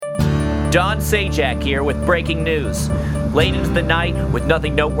Don Sajak here with breaking news. Late into the night, with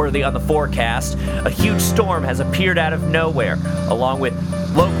nothing noteworthy on the forecast, a huge storm has appeared out of nowhere, along with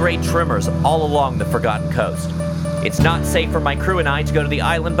low-grade tremors all along the Forgotten Coast. It's not safe for my crew and I to go to the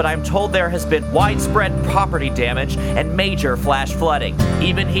island, but I'm told there has been widespread property damage and major flash flooding.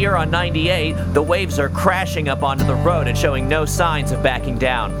 Even here on 98, the waves are crashing up onto the road and showing no signs of backing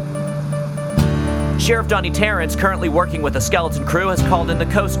down. Sheriff Donnie Terrence, currently working with a skeleton crew, has called in the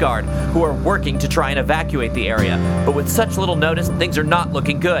Coast Guard, who are working to try and evacuate the area. But with such little notice, things are not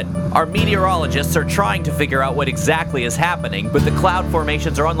looking good. Our meteorologists are trying to figure out what exactly is happening, but the cloud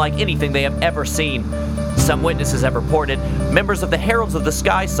formations are unlike anything they have ever seen. Some witnesses have reported members of the Heralds of the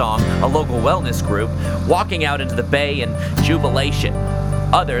Sky Song, a local wellness group, walking out into the bay in jubilation.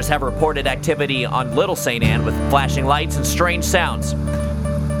 Others have reported activity on Little St. Anne with flashing lights and strange sounds.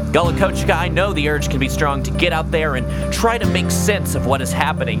 Gullah Kochika, I know the urge can be strong to get out there and try to make sense of what is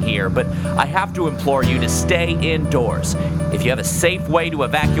happening here, but I have to implore you to stay indoors. If you have a safe way to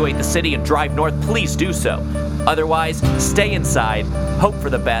evacuate the city and drive north, please do so. Otherwise, stay inside, hope for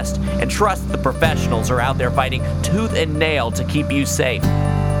the best, and trust the professionals are out there fighting tooth and nail to keep you safe.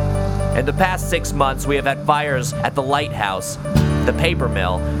 In the past 6 months, we have had fires at the lighthouse, the paper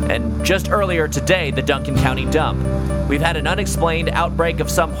mill, and just earlier today, the Duncan County dump. We've had an unexplained outbreak of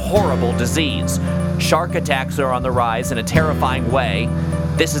some horrible disease. Shark attacks are on the rise in a terrifying way.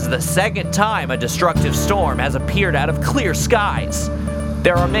 This is the second time a destructive storm has appeared out of clear skies.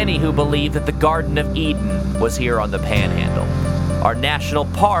 There are many who believe that the Garden of Eden was here on the Panhandle. Our national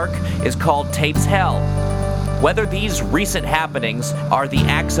park is called Tate's Hell. Whether these recent happenings are the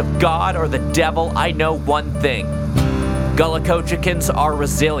acts of God or the devil, I know one thing. Gullah Kochikans are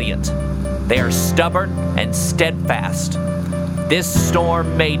resilient. They are stubborn and steadfast. This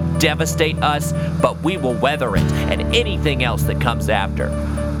storm may devastate us, but we will weather it and anything else that comes after.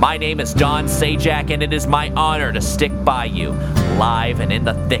 My name is Don Sajak, and it is my honor to stick by you, live and in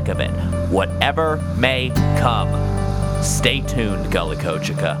the thick of it, whatever may come. Stay tuned, Gullah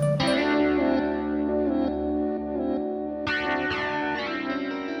Kochika.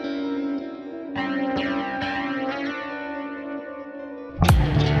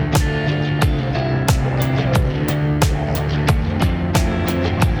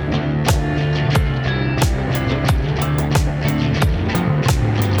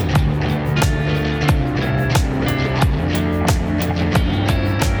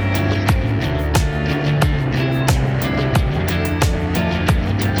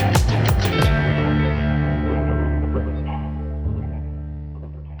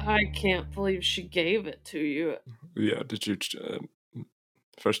 I can't believe she gave it to you. Yeah, did you...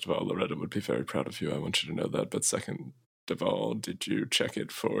 first of all, Loretta would be very proud of you. I want you to know that. But second of all, did you check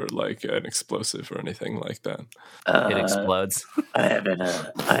it for, like, an explosive or anything like that? It explodes. I haven't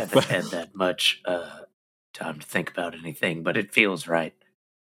had that much time to think about anything, but it feels right.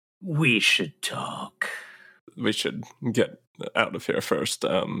 We should talk. We should get out of here first.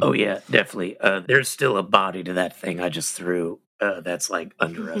 Oh, yeah, definitely. There's still a body to that thing I just threw that's, like,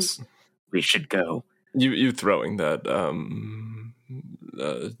 under us. We should go. You throwing that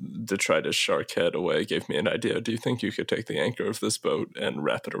detritus shark head away gave me an idea. Do you think you could take the anchor of this boat and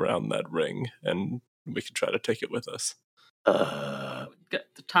wrap it around that ring, and we could try to take it with us? The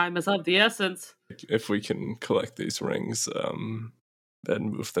time is of the essence. If we can collect these rings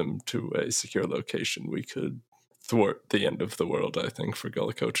and move them to a secure location, we could thwart the end of the world, I think, for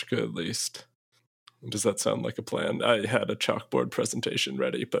Gullah Kochika at least. Does that sound like a plan? I had a chalkboard presentation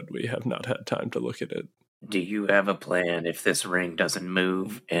ready, but we have not had time to look at it. Do you have a plan if this ring doesn't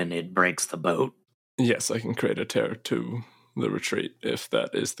move and it breaks the boat? Yes, I can create a tear to the retreat if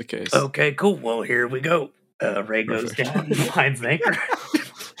that is the case. Okay, cool. Well, here we go. Ray goes down and finds an anchor.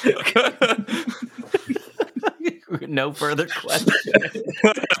 No further questions.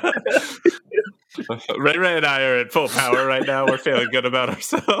 Ray and I are at full power right now. We're feeling good about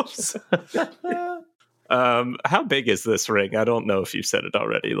ourselves. How big is this ring? I don't know if you said it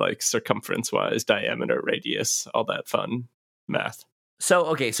already, like circumference-wise, diameter, radius, all that fun math.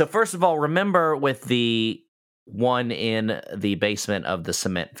 So first of all, remember with the one in the basement of the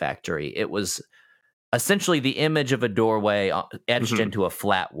cement factory, it was essentially the image of a doorway etched into a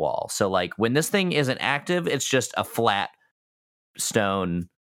flat wall. So, like, when this thing isn't active, it's just a flat stone,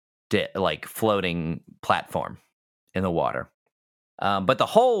 like, floating platform in the water. But the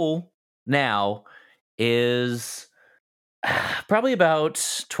hole now is probably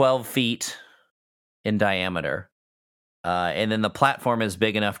about 12 feet in diameter. And then the platform is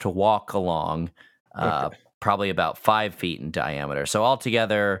big enough to walk along, probably about 5 feet in diameter. So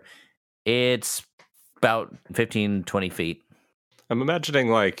altogether, it's about 15, 20 feet. I'm imagining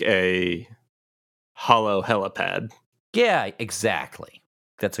like a hollow helipad. Yeah, exactly.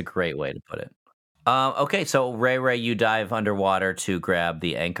 That's a great way to put it. Okay, so Ray, you dive underwater to grab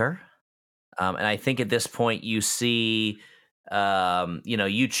the anchor. And I think at this point you see,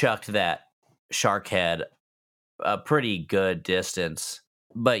 you chucked that shark head a pretty good distance,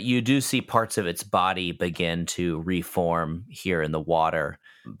 but you do see parts of its body begin to reform here in the water.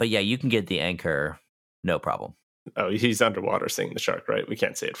 But yeah, you can get the anchor, no problem. Oh, he's underwater seeing the shark, right? We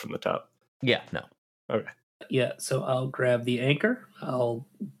can't see it from the top. Yeah, no. Okay. Yeah, so I'll grab the anchor. I'll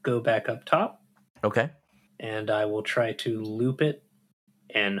go back up top. Okay. And I will try to loop it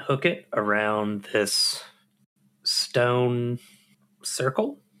and hook it around this stone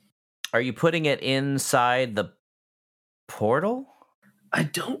circle. Are you putting it inside the portal? I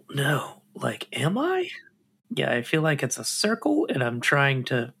don't know. Like, am I? Yeah, I feel like it's a circle and I'm trying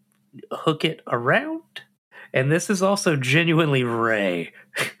to hook it around. And this is also genuinely Ray.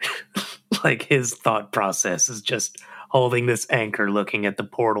 Like, his thought process is just holding this anchor, looking at the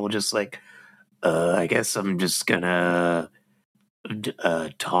portal, just like, I guess I'm just gonna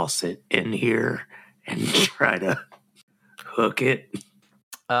toss it in here and try to hook it.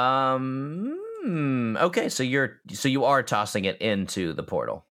 Okay, so you are tossing it into the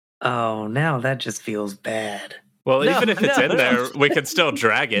portal. Oh, now that just feels bad. Well, No, even if it's no. in there, we can still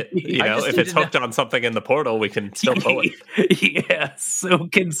drag it. You I know, just if need it's to know. hooked on something in the portal, we can still pull it. Yeah, so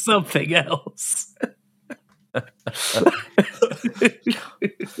can something else.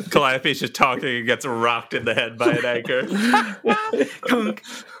 Calliope's just talking and gets rocked in the head by an anchor.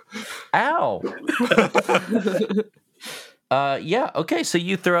 Ow. Yeah, okay, so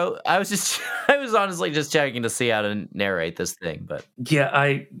you throw I was honestly just checking to see how to narrate this thing, but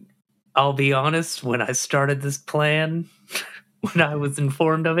Yeah, I'll be honest, when I started this plan, when I was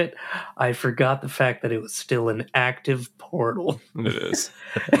informed of it, I forgot the fact that it was still an active portal. It is.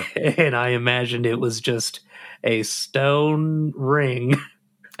 And I imagined it was just a stone ring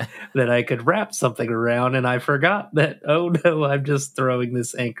that I could wrap something around, and I forgot that, oh no, I'm just throwing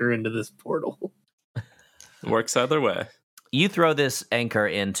this anchor into this portal. Works either way. you throw this anchor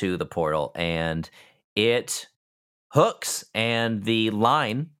into the portal and it hooks, and the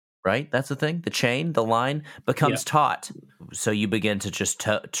line, right? That's the thing. The line becomes taut. So you begin to just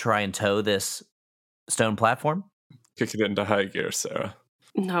try and tow this stone platform. Kick it into high gear, Sarah.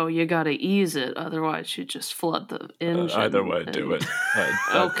 No, you gotta ease it, otherwise you just flood the engine. Either way, do it. I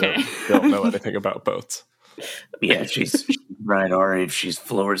Okay. don't know anything about boats. Yeah, she's right, Ari. If she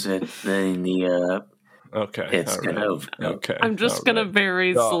floors it, then Okay. it's all gonna. right. Okay. I'm just all gonna right.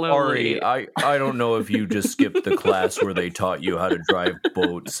 very slowly. Ari, I don't know if you just skipped the class where they taught you how to drive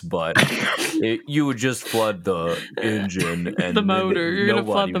boats, but you would just flood the engine and The motor. You're gonna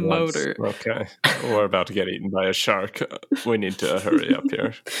flood nobody the wants- motor. Okay. We're about to get eaten by a shark. We need to hurry up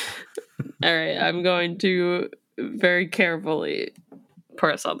here. All right, I'm going to very carefully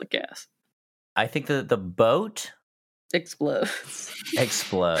press on the gas. I think that the boat Explodes.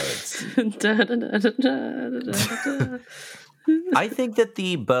 explodes. Da-da-da-da-da-da-da-da. I think that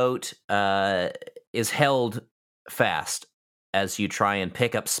the boat is held fast as you try and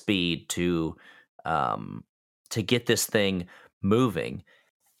pick up speed to get this thing moving.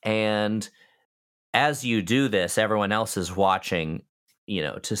 And as you do this, everyone else is watching,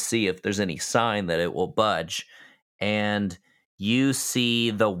 to see if there's any sign that it will budge. And you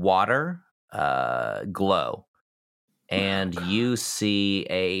see the water glow. And you see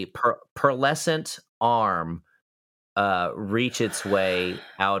a pearlescent arm reach its way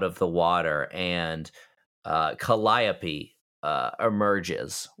out of the water, and Calliope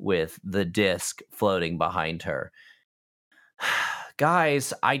emerges with the disc floating behind her.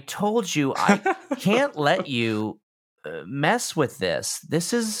 Guys, I told you I can't let you mess with this.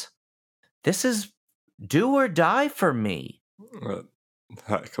 This is do or die for me.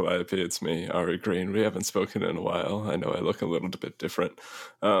 Hi, Calliope. It's me, Ari Green. We haven't spoken in a while. I know I look a little bit different.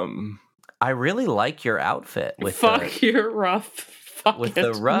 I really like your outfit with Fuck, you're rough. Fuck with it.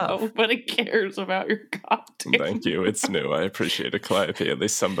 the rough. Nobody cares about your goddamn. Thank you. It's new. I appreciate it, Calliope. At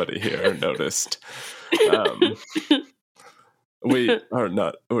least somebody here noticed. We are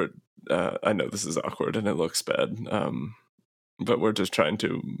not. I know this is awkward and it looks bad. But we're just trying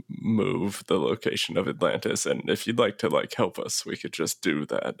to move the location of Atlantis, and if you'd like to help us, we could just do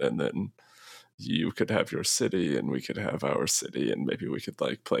that, and then you could have your city and we could have our city, and maybe we could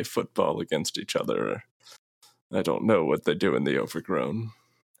play football against each other. I don't know what they do in the Overgrown.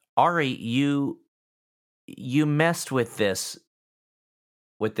 Ari, you messed with this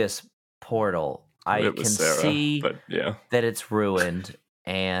portal. I It can was Sarah, see but yeah. that it's ruined,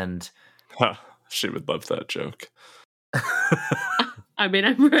 and Ha, she would love that joke. I mean,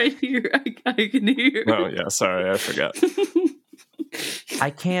 I'm right here. I can hear. Oh yeah, sorry, I forgot. I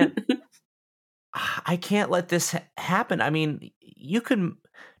can't let this happen. I mean, you can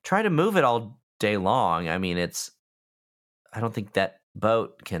try to move it all day long. I mean, I don't think that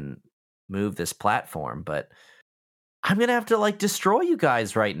boat can move this platform, but I'm going to have to like destroy you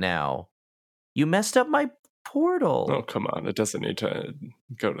guys right now. You messed up my portal. Oh, come on. It doesn't need to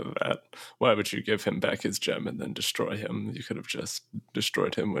go to that. Why would you give him back his gem and then destroy him? You could have just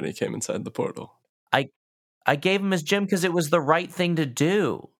destroyed him when he came inside the portal. I gave him his gem because it was the right thing to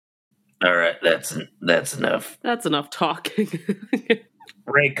do. All right, that's enough. That's enough talking.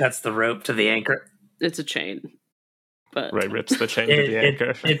 Ray cuts the rope to the anchor. It's a chain. But Ray rips the chain to the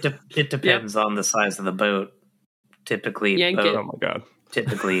anchor. It depends on the size of the boat. Typically, Yank it. Oh my god.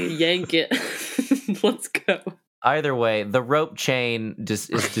 Typically, yank it. Let's go. Either way, the rope chain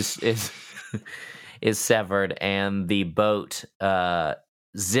is severed, and the boat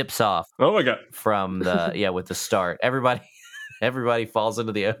zips off Oh my god. from the with the start. Everybody falls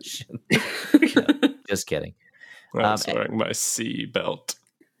into the ocean. Just kidding. I'm wearing my sea belt.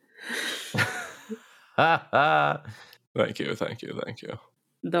 Thank you.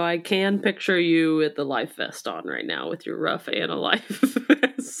 Though I can picture you with the life vest on right now with your rough Anna life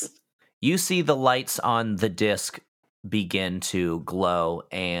vest. You see the lights on the disc begin to glow,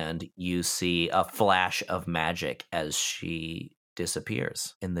 and you see a flash of magic as she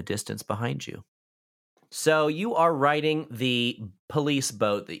disappears in the distance behind you. So you are riding the police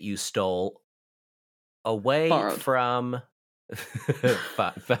boat that you stole away Borrowed. from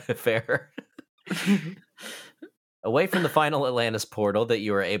fair. Away from the final Atlantis portal that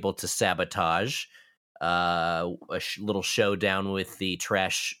you were able to sabotage. A little showdown with the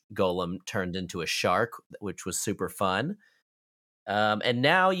trash golem turned into a shark, which was super fun. And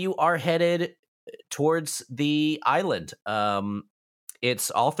now you are headed towards the island. It's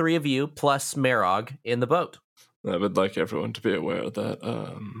all three of you plus Merog in the boat. I would like everyone to be aware that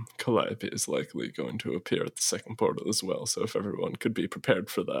Calliope is likely going to appear at the second portal as well, so if everyone could be prepared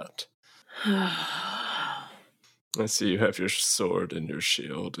for that. I see you have your sword and your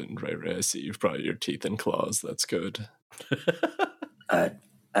shield, and Ray, I see you've brought your teeth and claws. That's good. I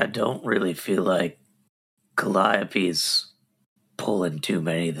don't really feel like Calliope's pulling too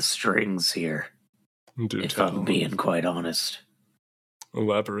many of the strings here, Do if tell. I'm being quite honest.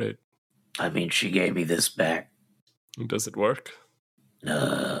 Elaborate. I mean, she gave me this back. Does it work?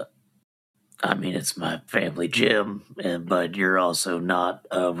 I mean, it's my family gym, but you're also not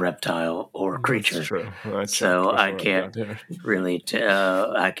a reptile or creature. That's true. I So I checked can't before I got here. really.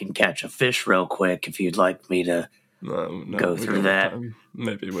 I can catch a fish real quick if you'd like me to. No, Go we through don't that. have time.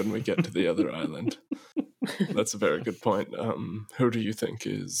 Maybe when we get to the other island. That's a very good point. Who do you think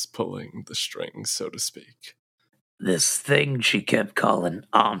is pulling the strings, so to speak? This thing she kept calling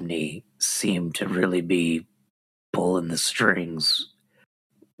Omni seemed to really be pulling the strings,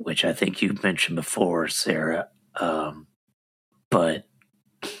 which I think you mentioned before, Sarah. But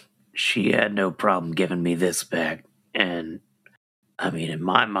she had no problem giving me this back, and I mean, in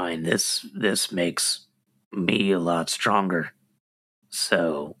my mind, this makes me a lot stronger.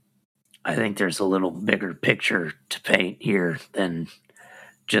 So I think there's a little bigger picture to paint here than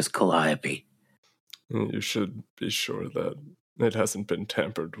just Calliope. You should be sure that it hasn't been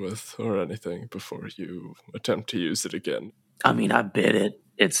tampered with or anything before you attempt to use it again. I mean, I bit it,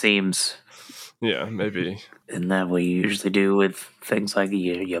 it seems. Yeah, maybe. Isn't that what you usually do with things like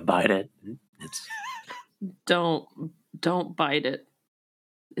you bite it? It's Don't bite it.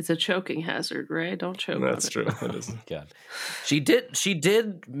 It's a choking hazard, right? Don't choke That's on it. true. That is. God. She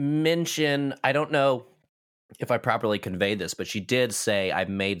did mention, I don't know if I properly conveyed this, but she did say I've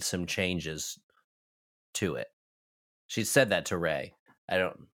made some changes to it. She said that to Ray. I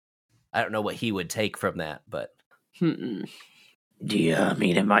don't know what he would take from that, but yeah, I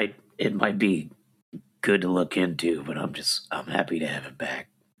mean, it might be good to look into, but I'm happy to have it back.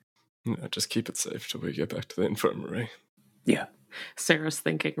 Yeah, just keep it safe till we get back to the infirmary. Yeah. Sarah's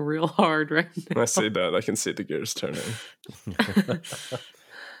thinking real hard right now. I see that. I can see the gears turning.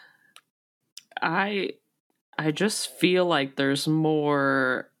 I just feel like there's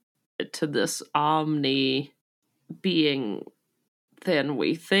more to this Omni being than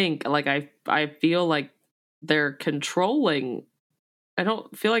we think. Like I feel like they're controlling. I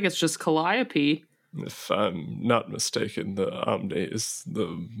don't feel like it's just Calliope. If I'm not mistaken, the Omni is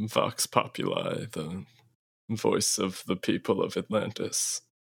the Vox Populi, the voice of the people of Atlantis.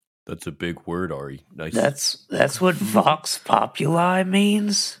 That's a big word, Ari. Nice. That's what Vox Populi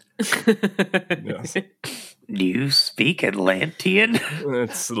means? Yes. Do you speak Atlantean?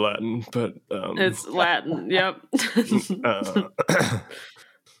 It's Latin, but It's Latin. Yep.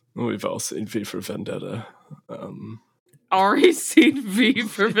 we've all seen V for Vendetta. Already seen V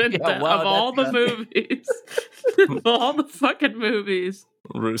for Vendetta Yeah, wow, of all the that's- movies. Of all the fucking movies.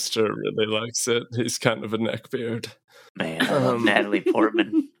 Rooster really likes it. He's kind of a neckbeard. Man, I love Natalie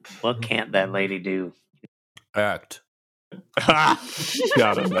Portman. What can't that lady do? Act.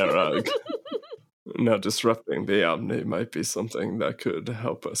 Got him there, Ugg. Now, disrupting the Omni might be something that could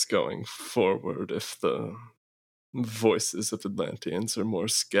help us going forward if the voices of Atlanteans are more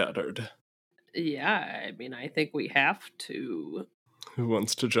scattered. Yeah, I mean, I think we have to. Who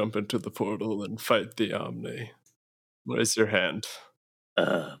wants to jump into the portal and fight the Omni? Raise your hand.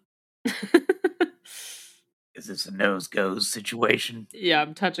 Is this a nose goes situation? Yeah,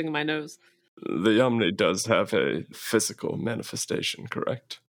 I'm touching my nose. The Omni does have a physical manifestation,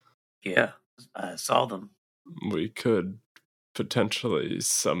 correct? Yeah, I saw them. We could potentially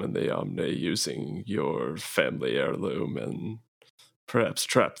summon the Omni using your family heirloom and perhaps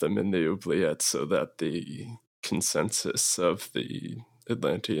trap them in the oubliette so that the consensus of the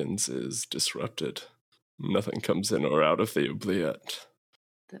Atlanteans is disrupted. Nothing comes in or out of the oubliette.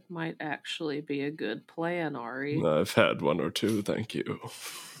 That might actually be a good plan, Ari. I've had one or two, thank you.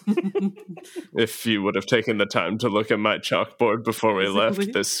 If you would have taken the time to look at my chalkboard before we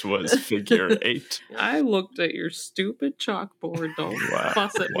left, this was figure 8. I looked at your stupid chalkboard. Don't Wow,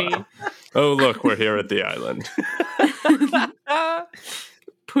 fuss at me. Oh, look, we're here at the island.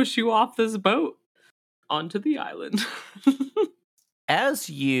 Push you off this boat onto the island. As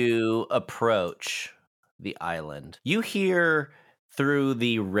you approach the island, you hear through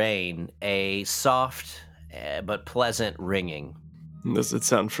the rain a soft but pleasant ringing. Does it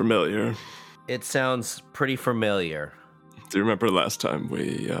sound familiar? It sounds pretty familiar. Do you remember last time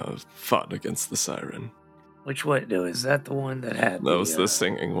we fought against the siren? Which one? No, is that the one that had? That was the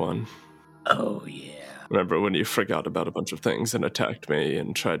singing one. Oh yeah. Remember when you forgot about a bunch of things and attacked me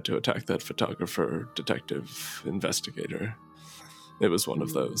and tried to attack that photographer, detective, investigator? It was one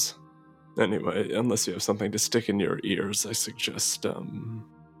of those. Anyway, unless you have something to stick in your ears, I suggest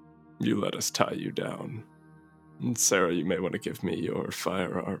you let us tie you down. And Sarah, you may want to give me your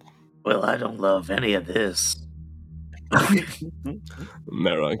firearm. Well, I don't love any of this.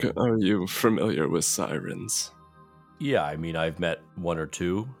 Merag, are you familiar with sirens? Yeah, I mean, I've met one or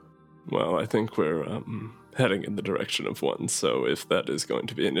two. Well, I think we're heading in the direction of one, so if that is going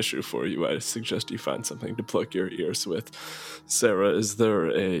to be an issue for you, I suggest you find something to plug your ears with. Sarah,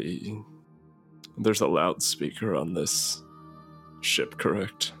 there's a loudspeaker on this ship,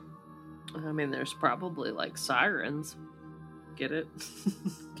 correct? I mean, there's probably like sirens. Get it?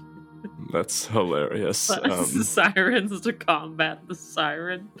 That's hilarious. Sirens to combat the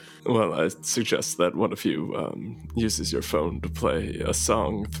siren. Well, I suggest that one of you uses your phone to play a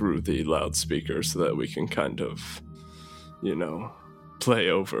song through the loudspeaker so that we can kind of, play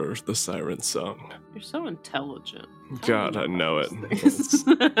over the siren song. You're so intelligent. God, I know it.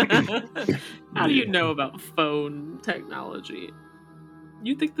 How do you know about phone technology?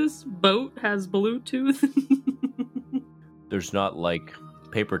 You think this boat has Bluetooth? There's not like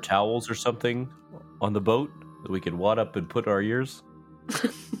paper towels or something on the boat that we could wad up and put in our ears?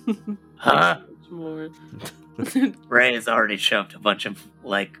 Huh? More. Ray has already shoved a bunch of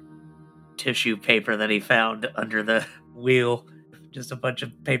tissue paper that he found under the wheel. Just a bunch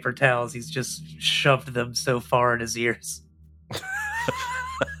of paper towels. He's just shoved them so far in his ears.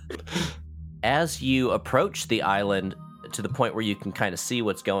 As you approach the island to the point where you can kind of see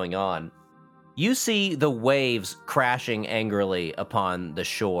what's going on, you see the waves crashing angrily upon the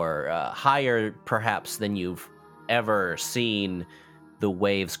shore, higher perhaps than you've ever seen the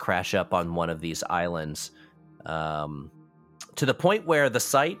waves crash up on one of these islands, to the point where the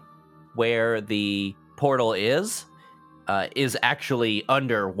site where the portal is actually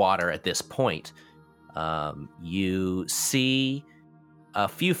underwater at this point. You see a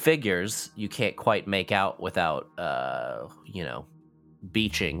few figures you can't quite make out without,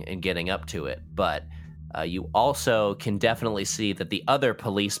 beaching and getting up to it. But you also can definitely see that the other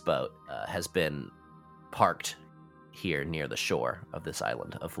police boat has been parked here near the shore of this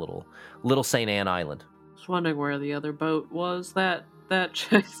island, of Little St. Anne Island. Just wondering where the other boat was. That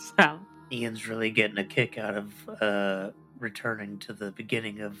checks out. Ian's really getting a kick out of returning to the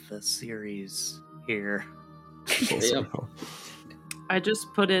beginning of the series here. Yep. I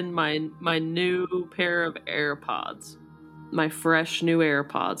just put in my new pair of AirPods. My fresh new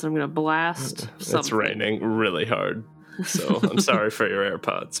AirPods. I'm gonna blast something. It's raining really hard, so I'm sorry for your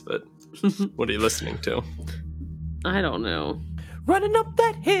AirPods, but what are you listening to? I don't know. running up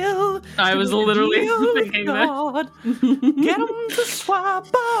that hill. I was literally thinking that. God. Get 'em to swap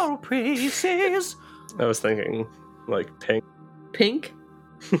our praises. I was thinking, like, pink. Pink?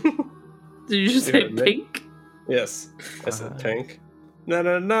 Did you just You say heard me? pink? Yes, I said pink. Na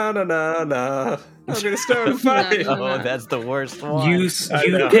na na na na na. I'm gonna start a fight. Na, Oh, that's the worst one. You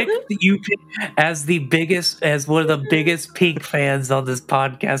know. picked as one of the biggest Pink fans on this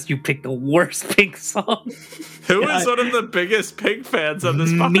podcast. You picked the worst Pink song. Who is one of the biggest Pink fans on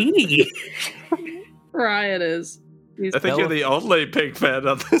this podcast? Me. Ryan is. He's I think you're the only Pink fan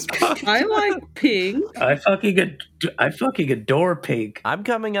on this podcast. I like pink. I fucking adore Pink. I'm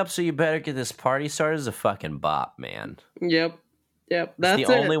coming up, so you better get this party started as a fucking bop, man. Yep. It's That's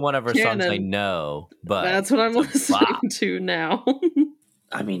the only one of her songs I Canon. know, but That's what I'm listening bop. to now.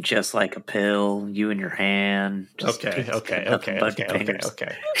 I mean, just like a pill, you in your hand. Just Okay. nothing but bangers.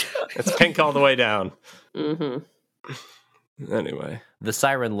 It's pink all the way down. hmm Anyway, the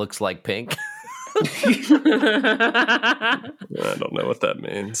siren looks like Pink. I don't know what that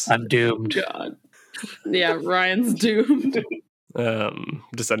means. I'm doomed. God. Yeah, Ryan's doomed.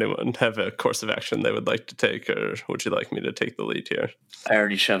 Does anyone have a course of action they would like to take, or would you like me to take the lead here? I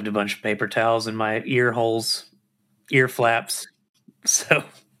already shoved a bunch of paper towels in my ear flaps. So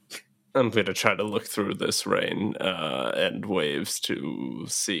I'm going to try to look through this rain and waves to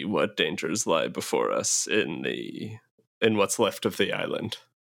see what dangers lie before us in what's left of the island.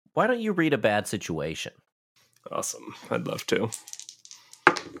 Why don't you read a bad situation? Awesome. I'd love to.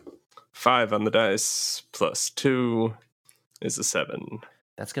 5 on the dice plus 2 is a 7.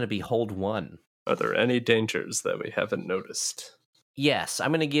 That's going to be hold 1. Are there any dangers that we haven't noticed? Yes,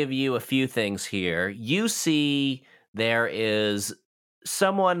 I'm going to give you a few things here. You see there is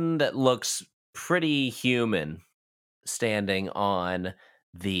someone that looks pretty human standing on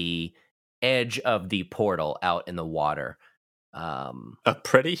the edge of the portal out in the water. A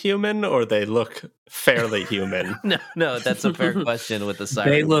pretty human, or they look fairly human? No, that's a fair question with the siren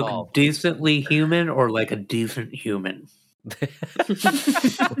they look involved. decently human or like a decent human.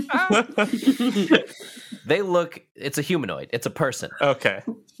 They look, it's a humanoid, it's a person, Okay.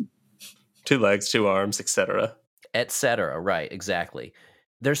 2 legs, 2 arms, etc. etc. Right, exactly.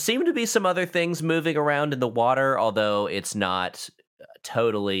 There seem to be some other things moving around in the water, although it's not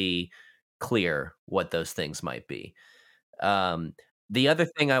totally clear what those things might be. The other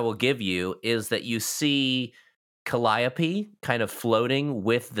thing I will give you is that you see Calliope kind of floating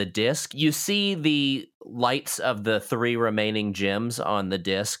with the disc. You see the lights of the 3 remaining gems on the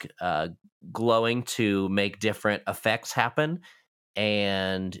disc glowing to make different effects happen.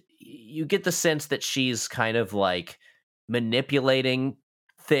 And you get the sense that she's kind of like manipulating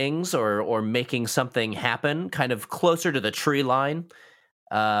things or making something happen kind of closer to the tree line.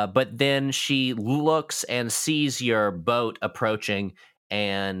 But then she looks and sees your boat approaching,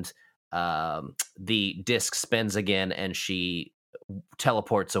 and the disc spins again, and she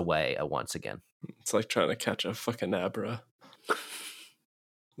teleports away once again. It's like trying to catch a fucking Abra.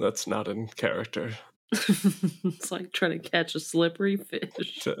 That's not in character. It's like trying to catch a slippery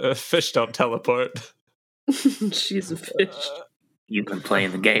fish. Fish don't teleport. She's a fish. You've been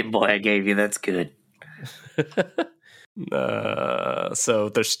playing the Game Boy I gave you. That's good. So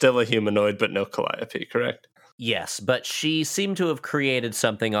there's still a humanoid, but no Calliope, correct? Yes, but she seemed to have created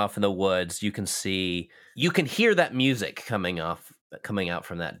something off in the woods. You can hear that music coming out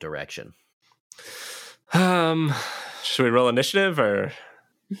from that direction. Should we roll initiative or?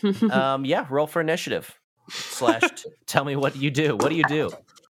 Yeah, roll for initiative. / tell me what you do. What do you do?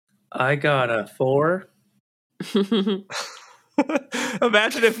 I got a 4.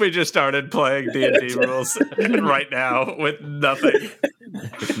 Imagine if we just started playing D&D rules right now with nothing.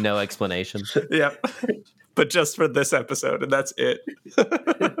 With no explanation. Yep. But just for this episode, and that's it.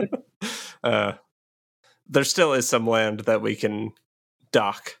 There still is some land that we can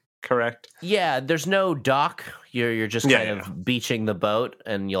dock, correct? Yeah, there's no dock. You're just kind of beaching the boat,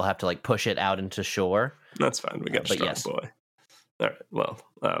 and you'll have to like push it out into shore. That's fine. We got a But strong yes. boy. All right. Well,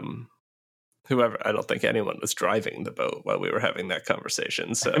 whoever, I don't think anyone was driving the boat while we were having that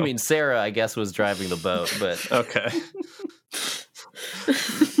conversation. So I mean, Sarah, I guess, was driving the boat, but okay.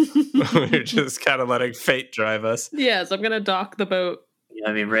 We're just kind of letting fate drive us. Yes, I'm gonna dock the boat.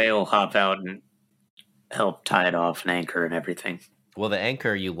 I mean, Ray will hop out and help tie it off and anchor and everything. well, the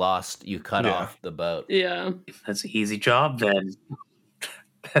anchor you lost, you cut Yeah. off the boat. Yeah. That's an easy job then.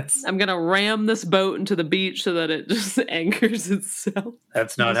 I'm gonna ram this boat into the beach so that it just anchors itself.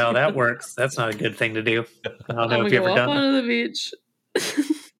 That's not how that works. That's not a good thing to do. I don't know I'm if you gonna ever go up done that. onto the beach.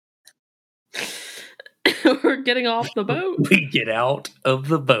 We're getting off the boat. We get out of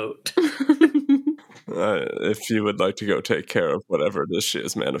the boat. If you would like to go take care of whatever it is she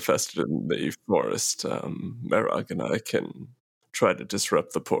has manifested in the forest, Merog and I can try to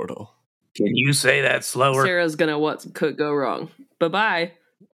disrupt the portal. Can you say that slower? Sarah's gonna what could go wrong. Bye-bye.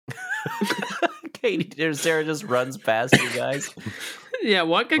 Sarah just runs past you guys. Yeah,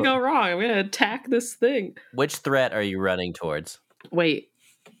 what could go wrong? I'm gonna attack this thing. Which threat are you running towards? Wait,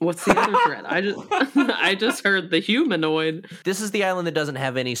 what's the other threat? I just heard the humanoid. This is the island that doesn't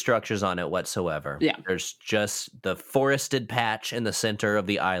have any structures on it whatsoever. Yeah. There's just the forested patch in the center of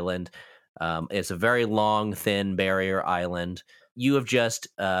the island. It's a very long, thin barrier island. You have just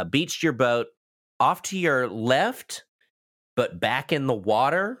beached your boat off to your left, but back in the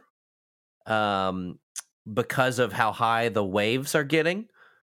water because of how high the waves are getting.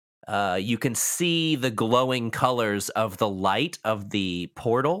 You can see the glowing colors of the light of the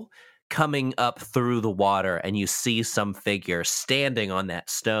portal coming up through the water, and you see some figure standing on that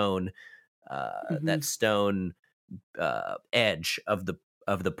stone, edge of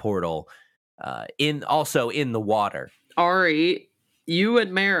the portal, in the water. Ari, you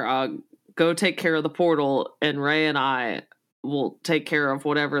and Merog go take care of the portal, and Ray and I will take care of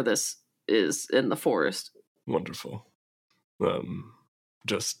whatever this is in the forest. Wonderful.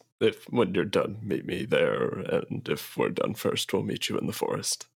 Just when you're done, meet me there, and if we're done first, we'll meet you in the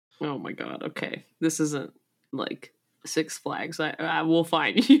forest. Oh my god, okay. This isn't like Six Flags. I will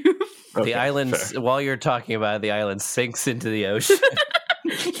find you. The island, while you're talking about it, the island sinks into the ocean.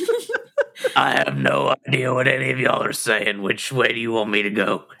 I have no idea what any of y'all are saying. Which way do you want me to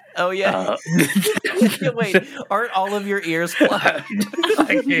go? Oh, yeah. Wait, aren't all of your ears plugged?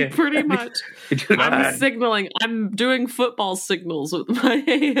 Pretty much. I'm signaling. I'm doing football signals with my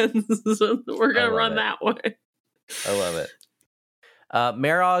hands. We're going to run that way. I love it.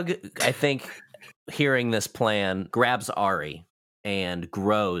 Merog, I think, hearing this plan, grabs Ari and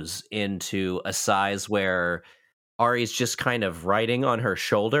grows into a size where Ari's just kind of riding on her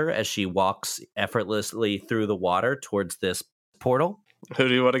shoulder as she walks effortlessly through the water towards this portal. Who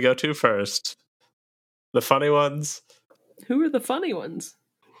do you want to go to first? The funny ones? Who are the funny ones?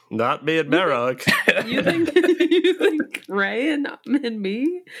 Not me and Merog. You think Ray and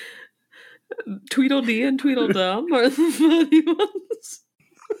me? Tweedledee and Tweedledum are the funny ones?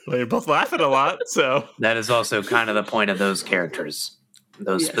 Well, you're both laughing a lot, so... That is also kind of the point of those characters.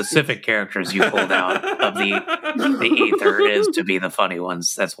 Those specific characters you pulled out of the ether is to be the funny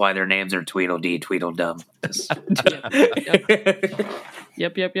ones. That's why their names are Tweedledee, Tweedledum.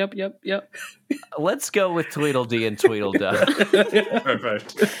 Yep. Let's go with Tweedledee and Tweedledum.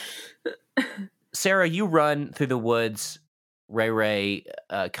 Perfect. Sarah, you run through the woods, Ray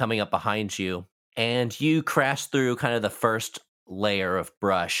coming up behind you, and you crash through kind of the first layer of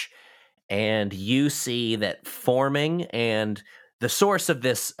brush, and you see that forming and the source of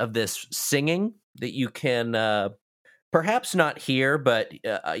this singing that you can perhaps not hear, but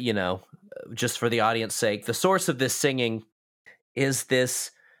just for the audience sake, the source of this singing is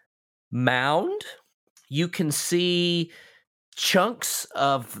this mound. You can see chunks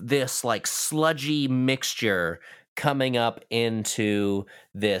of this like sludgy mixture coming up into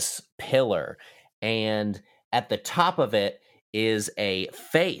this pillar, and at the top of it is a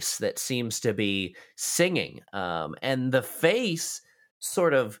face that seems to be singing. And the face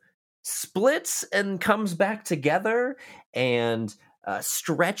sort of splits and comes back together and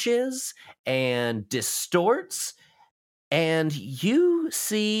stretches and distorts. And you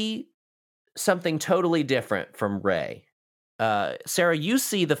see something totally different from Ray. Sarah, you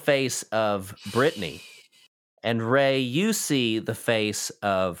see the face of Brittany. And Ray, you see the face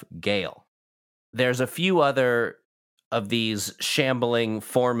of Gale. There's a few other of these shambling,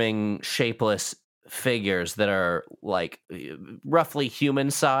 forming, shapeless figures that are like roughly human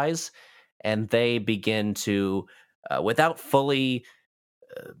size, and they begin to, without fully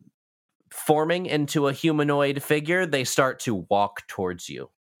forming into a humanoid figure, they start to walk towards you.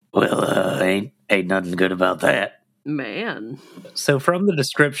 Well, ain't nothing good about that, man. So from the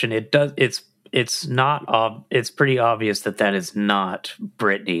description, it's not it's pretty obvious that is not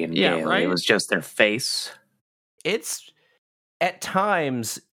Brittany and Gale. Right? It was just their face. It's at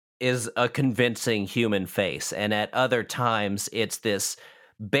times is a convincing human face, and at other times it's this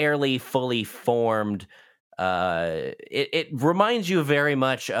barely fully formed. It reminds you very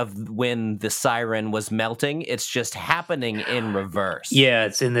much of when the siren was melting. It's just happening in reverse. Yeah,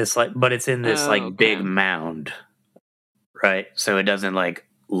 it's in this big mound, right? So it doesn't like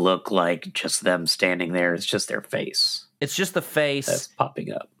look like just them standing there. It's just their face. It's just the face that's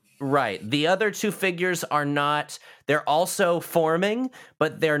popping up. Right. The other two figures are not, they're also forming,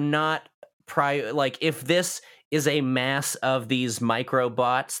 but they're not like if this is a mass of these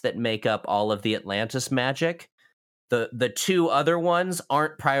microbots that make up all of the Atlantis magic. The two other ones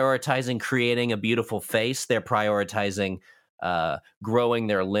aren't prioritizing creating a beautiful face. They're prioritizing growing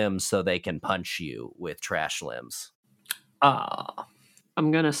their limbs so they can punch you with trash limbs. Ah.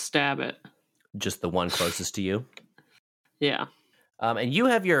 I'm gonna stab it. Just the one closest to you. Yeah. And you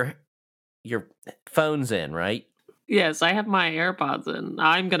have your phones in, right? Yes, I have my AirPods in.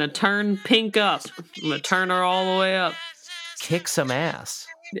 I'm gonna turn Pink up. I'm gonna turn her all the way up. Kick some ass.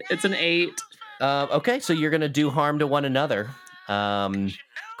 It's an 8. Okay, so you're going to do harm to one another.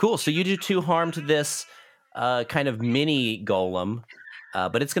 Cool, so you do 2 harm to this kind of mini golem,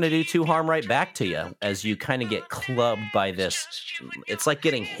 but it's going to do 2 harm right back to you as you kind of get clubbed by this. It's like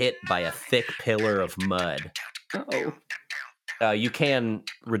getting hit by a thick pillar of mud. Uh-oh. You can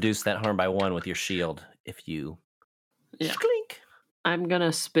reduce that harm by 1 with your shield if you... Yeah. Sklink. I'm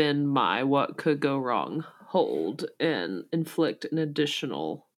gonna spin my what could go wrong hold and inflict an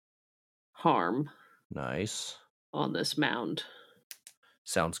additional harm Nice. on this mound.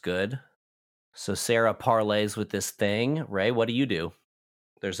 Sounds good. So Sarah parlays with this thing. Ray, what do you do?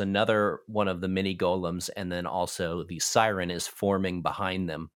 There's another one of the mini golems, and then also the siren is forming behind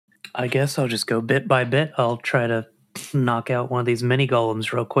them. I guess I'll just go bit by bit. I'll try to knock out one of these mini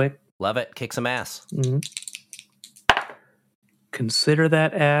golems real quick. Love it. Kick some ass. Mm-hmm. Consider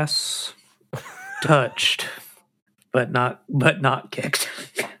that touched, but not kicked.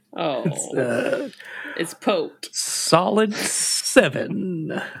 Oh, it's poked. Solid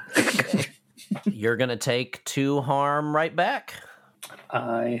 7. You're going to take 2 harm right back.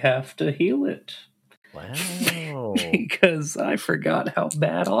 I have to heal it. Wow. Because I forgot how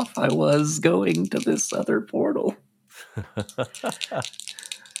bad off I was going to this other portal.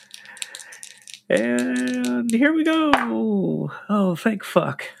 And here we go. Oh, thank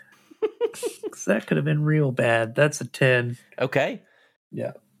fuck. 'Cause that could have been real bad. That's a 10. Okay.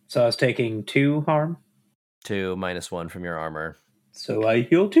 Yeah. So I was taking 2 harm. 2 minus 1 from your armor. So I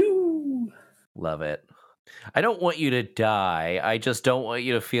heal 2. Love it. I don't want you to die. I just don't want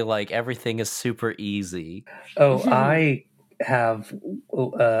you to feel like everything is super easy. Oh, I have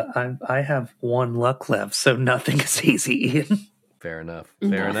 1 luck left, so nothing is easy, Ian. Fair enough.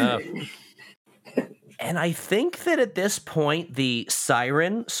 Fair enough. And I think that at this point, the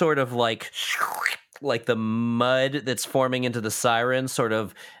siren sort of like the mud that's forming into the siren sort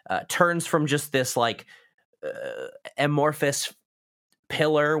of turns from just this like amorphous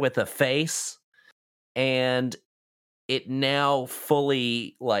pillar with a face, and it now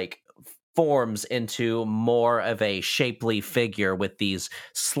fully like forms into more of a shapely figure with these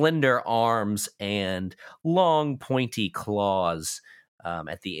slender arms and long pointy claws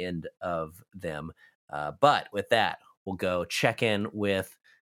at the end of them. But with that, we'll go check in with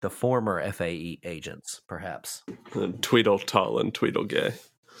the former FAE agents, perhaps. Tweedle tall and Tweedle gay.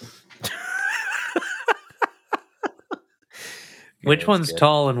 Which one's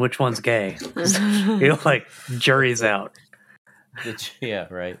tall and which one's gay? You're like, jury's out. Yeah,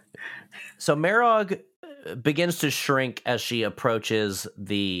 right. So Marog begins to shrink as she approaches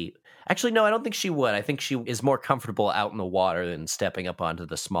the... Actually, no, I don't think she would. I think she is more comfortable out in the water than stepping up onto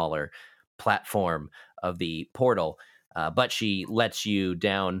the smaller platform of the portal. But she lets you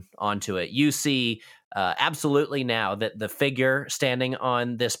down onto it. You see absolutely now that the figure standing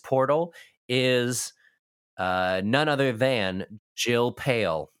on this portal is none other than Jill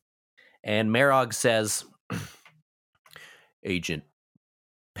Pale. And Marog says, Agent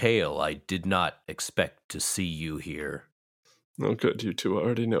Pale, I did not expect to see you here. Oh, good. You two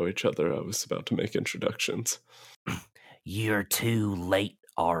already know each other. I was about to make introductions. You're too late,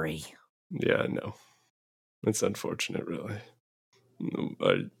 Ari. Yeah, no. It's unfortunate, really.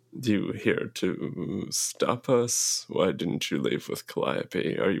 Are you here to stop us? Why didn't you leave with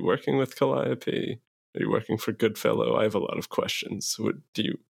Calliope? Are you working with Calliope? Are you working for Goodfellow? I have a lot of questions. Do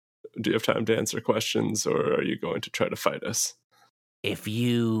you have time to answer questions, or are you going to try to fight us? If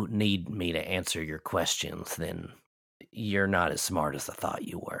you need me to answer your questions, then you're not as smart as I thought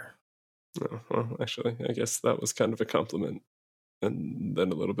you were. Oh, well, actually, I guess that was kind of a compliment, and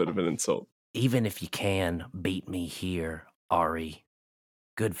then a little bit of an insult. Even if you can beat me here, Ari,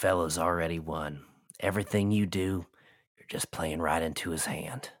 Goodfellow's already won. Everything you do, you're just playing right into his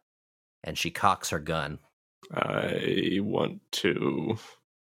hand. And she cocks her gun. I want to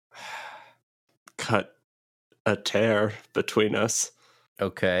cut a tear between us.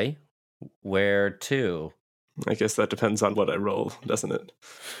 Okay. Where to? I guess that depends on what I roll, doesn't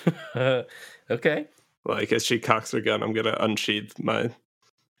it? Okay. Like, as she cocks her gun, I'm going to unsheath my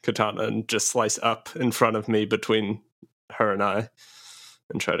katana and just slice up in front of me between her and I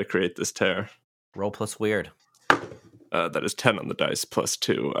and try to create this tear. Roll plus weird. that is 10 on the dice plus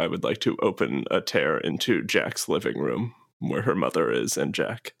 2. I would like to open a tear into Jack's living room where her mother is and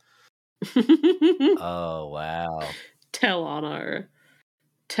Jack. Oh, wow. Tell on her.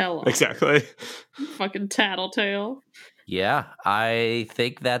 Tell on Exactly. her. Fucking tattletale. Yeah, I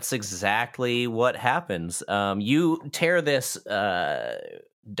think that's exactly what happens. You tear this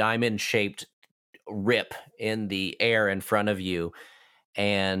diamond-shaped rip in the air in front of you,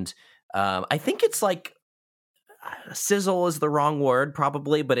 and I think it's like sizzle is the wrong word,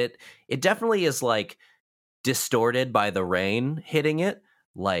 probably, but it definitely is like distorted by the rain hitting it,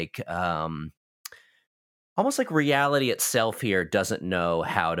 like almost like reality itself here doesn't know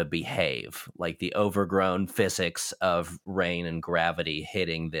how to behave, like the overgrown physics of rain and gravity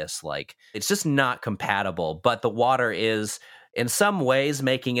hitting this, like it's just not compatible. But the water is in some ways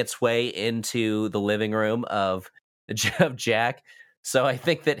making its way into the living room of Jack. So I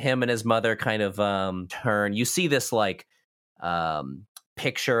think that him and his mother kind of turn. You see this like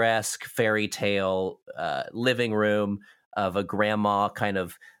picturesque fairy tale living room of a grandma kind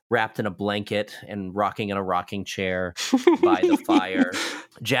of wrapped in a blanket and rocking in a rocking chair by the fire.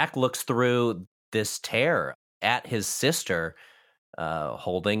 Jack looks through this tear at his sister,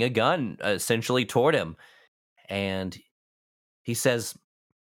 holding a gun essentially toward him. And he says,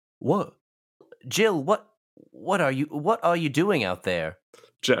 "What, Jill, what are you doing out there?"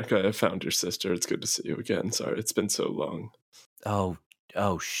 Jack, I have found your sister. It's good to see you again. Sorry, it's been so long.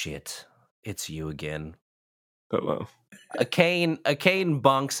 Oh shit. It's you again. Hello. A cane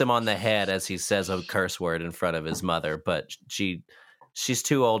bonks him on the head as he says a curse word in front of his mother, but she's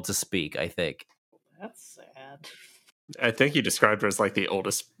too old to speak, I think. That's sad. I think you described her as like the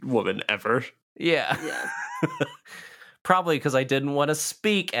oldest woman ever. Yeah. Probably because I didn't want to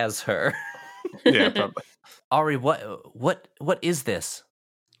speak as her. Yeah, probably. Ari, what is this?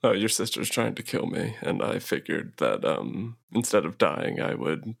 Your sister's trying to kill me, and I figured that instead of dying, I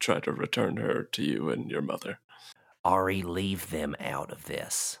would try to return her to you and your mother. Ari, leave them out of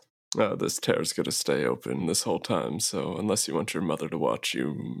this. This tear's gonna stay open this whole time, so unless you want your mother to watch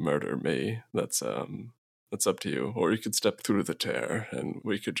you murder me, that's up to you. Or you could step through the tear, and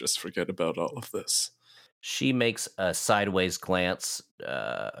we could just forget about all of this. She makes a sideways glance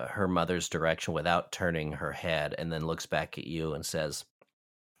her mother's direction without turning her head, and then looks back at you and says,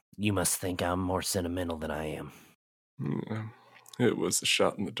 "You must think I'm more sentimental than I am." It was a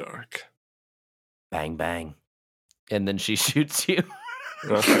shot in the dark. Bang, bang. And then she shoots you.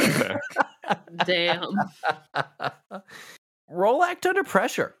 Okay. Damn. Roll act under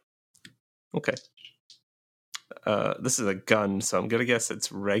pressure. Okay. This is a gun, so I'm gonna guess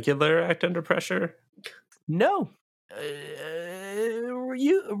it's regular act under pressure. No.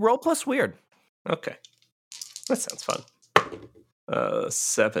 You roll plus weird. Okay. That sounds fun.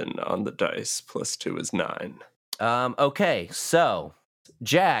 7 on the dice, plus 2 is 9. Okay, so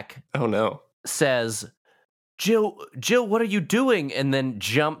Jack Oh no. says, Jill, what are you doing? And then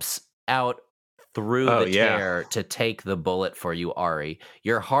jumps out through the tear to take the bullet for you, Ari.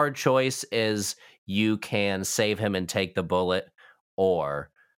 Your hard choice is you can save him and take the bullet,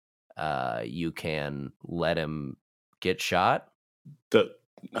 or you can let him get shot.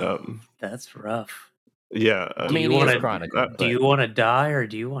 That's rough. Yeah. I mean, you he is wanna- chronic. Do you want to die or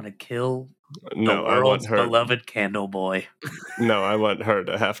do you want to kill No, the I want world's her. beloved Candle Boy? No, I want her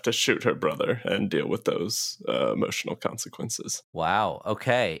to have to shoot her brother and deal with those emotional consequences. Wow.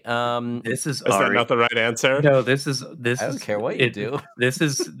 Okay. This is Is that Ari. not the right answer? No, this is. I don't care what you do. This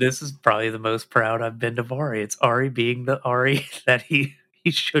is probably the most proud I've been to Ari. It's Ari being the Ari that he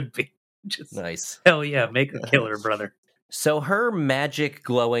should be. Just Nice. hell yeah, make a killer, brother. So her magic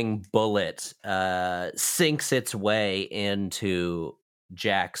glowing bullet sinks its way into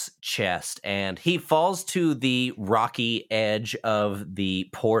Jack's chest, and he falls to the rocky edge of the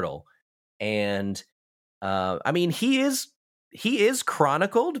portal. And I mean, he is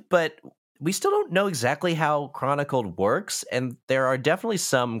chronicled, but we still don't know exactly how chronicled works. And there are definitely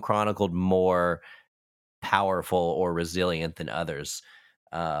some chronicled more powerful or resilient than others.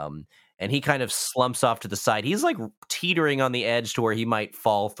 And he kind of slumps off to the side. He's like teetering on the edge to where he might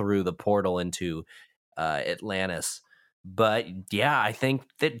fall through the portal into Atlantis. But yeah, I think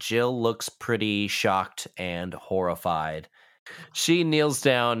that Jill looks pretty shocked and horrified. She kneels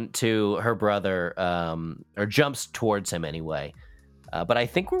down to her brother, or jumps towards him anyway. But I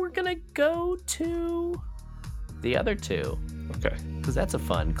think we're going to go to the other two, Okay. because that's a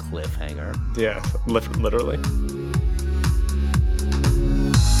fun cliffhanger. Yeah, literally.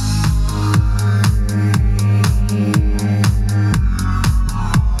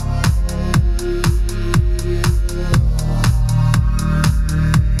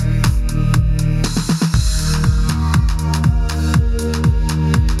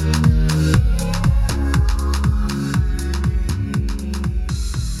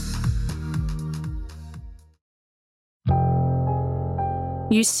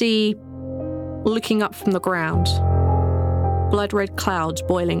 you see, looking up from the ground, blood-red clouds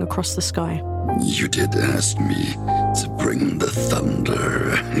boiling across the sky. You did ask me to bring the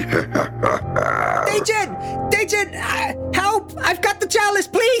thunder. Dajin! Help! I've got the chalice,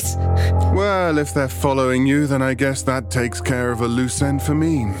 please! Well, if they're following you, then I guess that takes care of a loose end for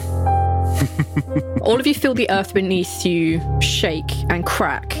me. All of you feel the earth beneath you shake and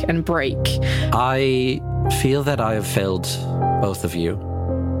crack and break. I feel that I have failed both of you,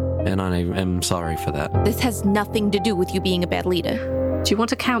 and I am sorry for that. This has nothing to do with you being a bad leader. Do you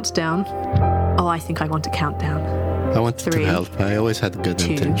want a countdown? Oh, I think I want a countdown. I wanted 3, to help. I always had good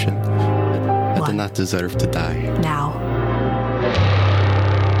 2, intention. I 1. did not deserve to die. Now.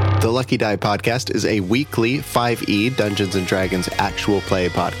 The Lucky Die Podcast is a weekly 5e Dungeons & Dragons actual play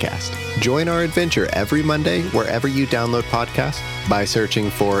podcast. Join our adventure every Monday wherever you download podcasts by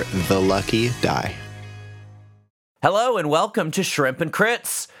searching for The Lucky Die. Hello and welcome to Shrimp and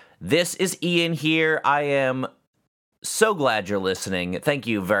Crits. This is Ian here. I am so glad you're listening. Thank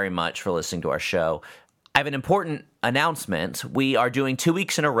you very much for listening to our show. I have an important announcement. We are doing 2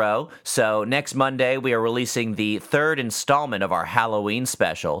 weeks in a row. So next Monday, we are releasing the third installment of our Halloween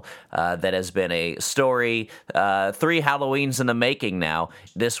special that has been a story, 3 Halloweens in the making now.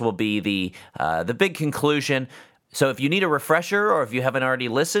 This will be the big conclusion. So if you need a refresher or if you haven't already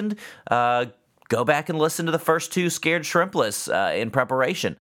listened, go back and listen to the first 2 Scared Shrimpless in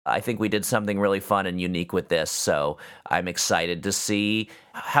preparation. I think we did something really fun and unique with this, so I'm excited to see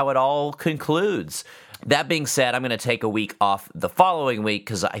how it all concludes. That being said, I'm going to take a week off the following week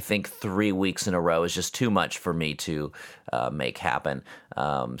because I think 3 weeks in a row is just too much for me to make happen.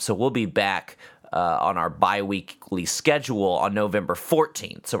 So we'll be back on our bi-weekly schedule on November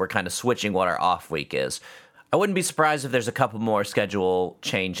 14th, so we're kind of switching what our off week is. I wouldn't be surprised if there's a couple more schedule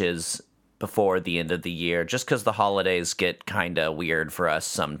changes before the end of the year, just because the holidays get kind of weird for us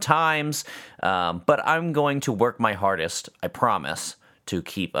sometimes. But I'm going to work my hardest, I promise, to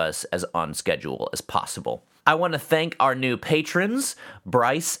keep us as on schedule as possible. I want to thank our new patrons,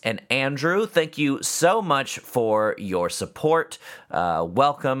 Bryce and Andrew. Thank you so much for your support.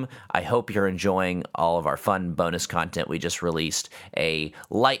 Welcome. I hope you're enjoying all of our fun bonus content. We just released a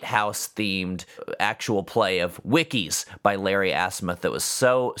Lighthouse-themed actual play of Wikis by Larry Azimuth that was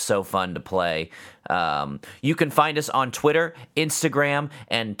so fun to play. You can find us on Twitter, Instagram,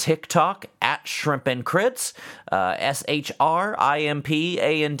 and TikTok at Shrimp and Crits,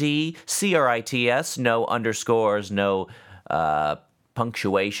 SHRIMPANDCRITS, no underscores, no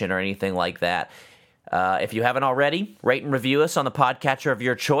punctuation or anything like that. If you haven't already, rate and review us on the podcatcher of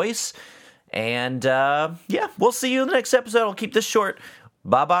your choice. And we'll see you in the next episode. I'll keep this short.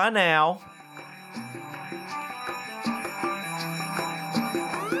 Bye-bye now.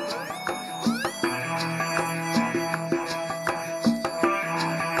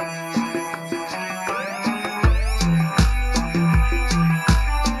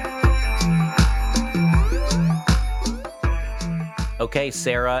 Okay,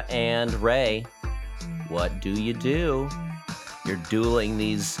 Sarah and Ray, what do? You're dueling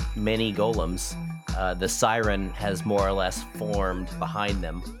these mini golems. The siren has more or less formed behind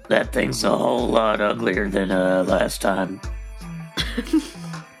them. That thing's a whole lot uglier than last time.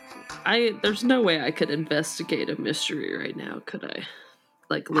 There's no way I could investigate a mystery right now, could I?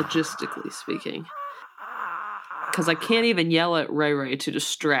 Like, logistically speaking. Because I can't even yell at Ray to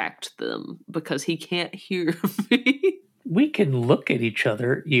distract them, because he can't hear me. We can look at each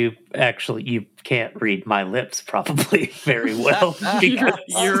other. You can't read my lips probably very well.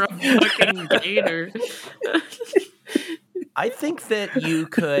 You're a fucking gator. I think that you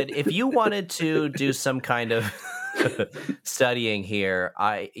could, if you wanted to do some kind of studying here,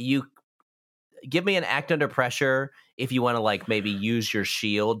 you give me an act under pressure if you want to like maybe use your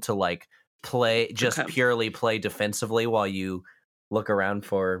shield to like play, just purely play defensively while you look around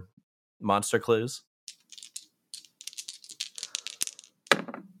for monster clues.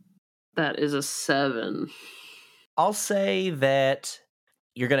 That is a 7. I'll say that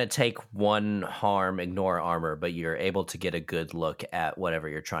you're going to take 1 harm, ignore armor, but you're able to get a good look at whatever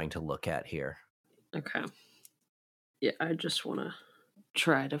you're trying to look at here. Okay. Yeah, I just want to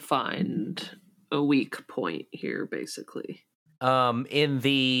try to find a weak point here, basically. In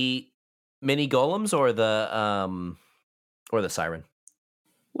the mini golems or the siren?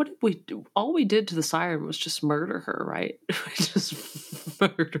 What did we do? All we did to the siren was just murder her, right? We just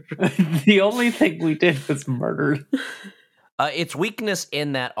murdered her. The only thing we did was murder. Its weakness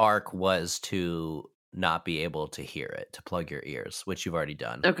in that arc was to not be able to hear it, to plug your ears, which you've already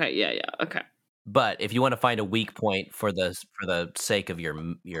done. Okay, yeah, okay. But if you want to find a weak point for the sake of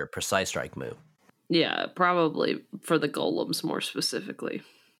your precise strike move. Yeah, probably for the golems more specifically.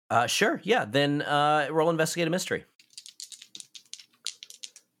 Sure, yeah. Then roll investigate a mystery.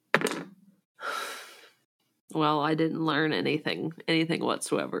 Well, I didn't learn anything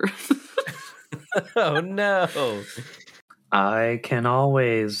whatsoever. Oh no. I can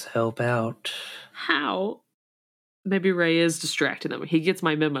always help out. How? Maybe Ray is distracting him. He gets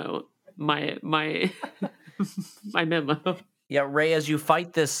my memo. My my memo. Yeah, Ray, as you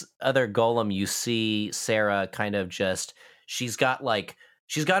fight this other golem, you see Sarah kind of just, she's got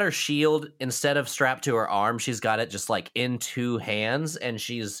her shield instead of strapped to her arm, she's got it just like in two hands, and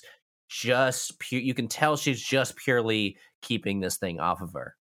she's just you can tell she's just purely keeping this thing off of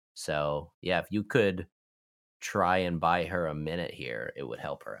her. So yeah, if you could try and buy her a minute here, it would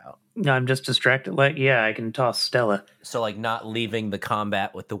help her out. No, I'm just distracted. Like, yeah, I can toss Stella. So like not leaving the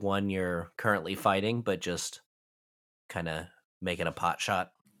combat with the one you're currently fighting, but just kind of making a pot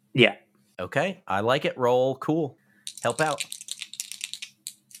shot. Yeah. Okay, I like it. Roll cool. Help out.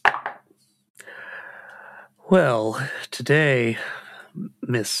 Well, today,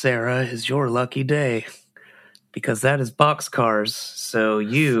 Miss Sarah, is your lucky day. Because that is boxcars, so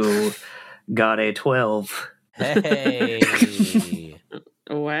you got a 12. Hey.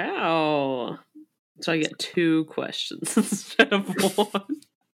 Wow. So I get 2 questions instead of 1.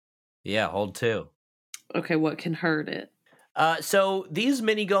 Yeah, hold 2. Okay, what can hurt it? So these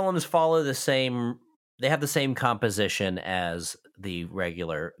mini golems follow the same. They have the same composition as the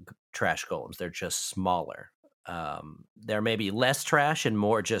regular trash golems. They're just smaller. They're maybe less trash and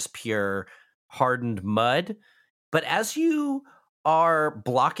more just pure hardened mud. But as you are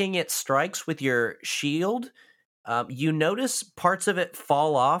blocking its strikes with your shield, you notice parts of it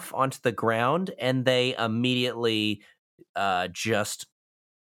fall off onto the ground, and they immediately just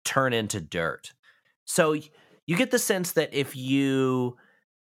turn into dirt. So you get the sense that if you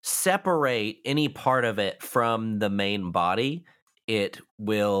separate any part of it from the main body, it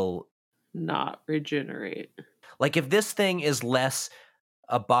will not regenerate. Like if this thing is less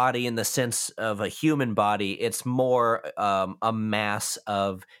a body in the sense of a human body, it's more a mass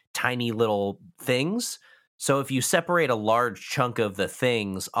of tiny little things. So if you separate a large chunk of the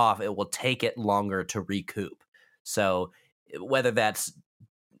things off, it will take it longer to recoup. So whether that's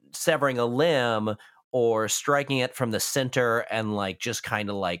severing a limb or striking it from the center and like just kind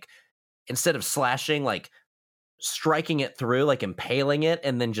of like, instead of slashing, like striking it through, like impaling it,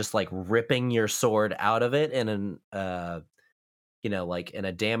 and then just like ripping your sword out of it in an like in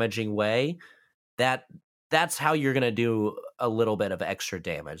a damaging way, that's how you're going to do a little bit of extra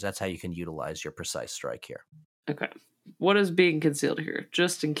damage. That's how you can utilize your precise strike here. Okay. What is being concealed here,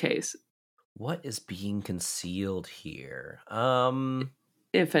 just in case? What is being concealed here?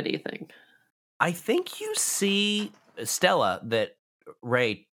 If anything. I think you see Stella that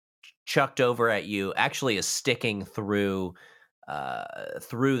Ray chucked over at you actually is sticking through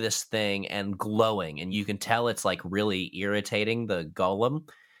this thing and glowing, and you can tell it's like really irritating the golem,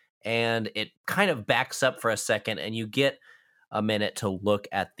 and it kind of backs up for a second, and you get a minute to look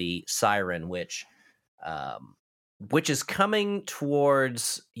at the siren, which is coming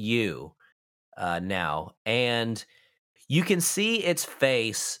towards you now, and you can see its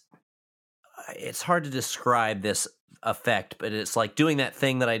face. It's hard to describe this effect, but it's like doing that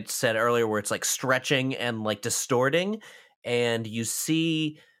thing that I said earlier where it's like stretching and like distorting, and you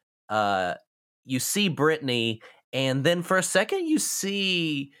see Brittany, and then for a second you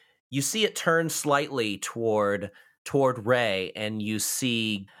see it turn slightly toward Ray, and you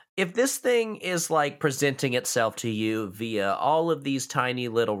see if this thing is like presenting itself to you via all of these tiny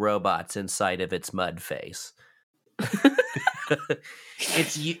little robots inside of its mud face.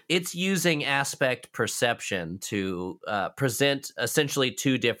 It's using aspect perception to present essentially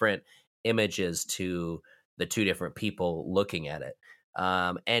 2 different images to the 2 different people looking at it.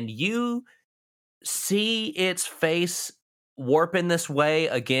 And you see its face warp in this way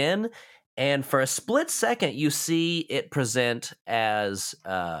again, and for a split second you see it present as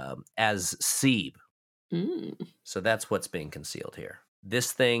Seeb. So that's what's being concealed here.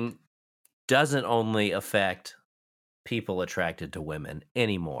 This thing doesn't only affect people attracted to women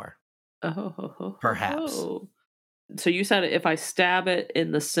anymore. Perhaps. So you said if I stab it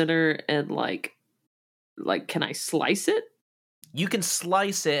in the center and like can I slice it? You can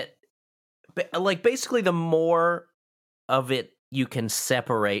slice it, like basically the more of it you can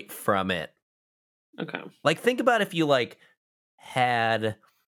separate from it. Okay. Like think about if you like had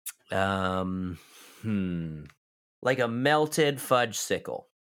like a melted fudge sickle.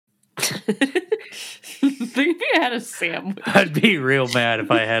 Maybe I had a sandwich. I'd be real mad if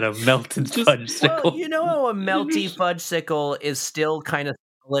I had a melted fudge sickle. Well, you know how a melty fudge sickle is still kind of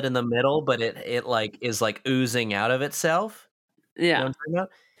split in the middle, but it like is like oozing out of itself. You know Yeah. what I'm talking about?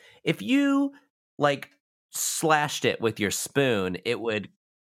 If you like slashed it with your spoon, it would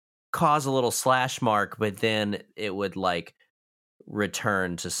cause a little slash mark, but then it would like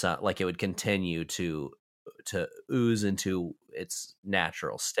return to some, like it would continue to ooze into its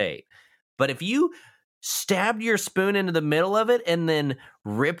natural state. But if you stabbed your spoon into the middle of it and then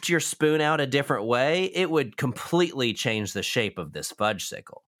ripped your spoon out a different way, it would completely change the shape of this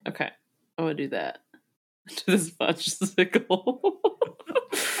fudgesicle. Okay. I'm gonna do that. To this fudgesicle.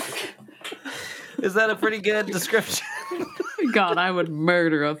 Is that a pretty good description? God, I would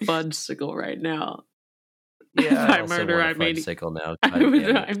murder a fudgesicle right now. Yeah, By also murder, want a I mean fudgesicle now. I God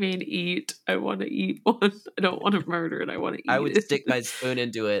damn it. mean eat. I want to eat one. I don't want to murder it. I want to eat I would it. stick my spoon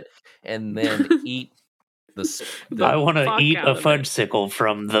into it and then eat the I want to fuck eat out a of it. fudgesicle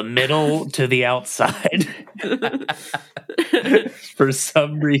from the middle to the outside for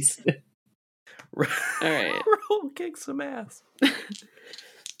some reason. All right. Roll kick some ass.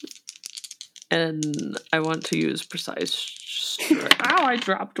 And I want to use precise strike. Ow, I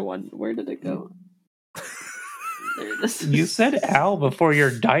dropped one. Where did it go? There it is. You said ow before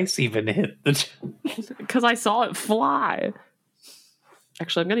your dice even hit the... Because I saw it fly.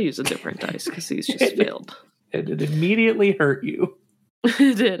 Actually, I'm going to use a different dice because these just failed. And it immediately hurt you.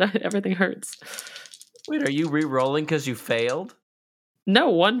 It did. Everything hurts. Wait, are you re-rolling because you failed? No,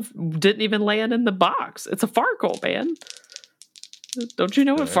 one didn't even land in the box. It's a Farkle, man. Don't you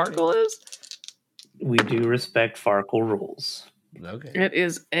know what Farkle is? We do respect Farkle rules. Okay. It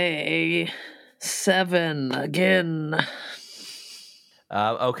is a 7 again.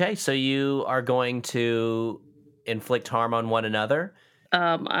 Okay, so you are going to inflict harm on one another?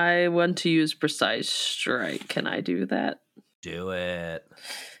 I want to use precise strike. Can I do that? Do it.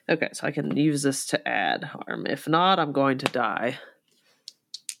 Okay, so I can use this to add harm. If not, I'm going to die.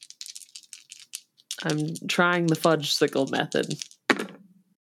 I'm trying the fudgesicle method.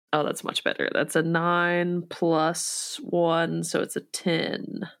 Oh, that's much better. That's a 9 plus 1, so it's a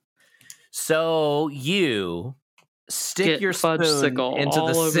 10. So you stick Get your spoon fudgesicle into the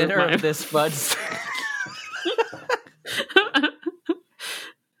all over center my- of this fudgesicle.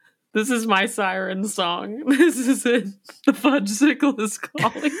 This is my siren song. This is it. The fudgesicle is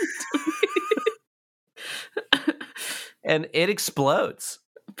calling to me. And it explodes.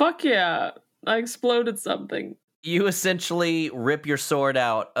 Fuck yeah. I exploded something. You essentially rip your sword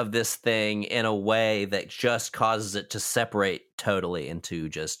out of this thing in a way that just causes it to separate totally into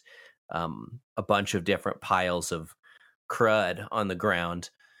just a bunch of different piles of crud on the ground.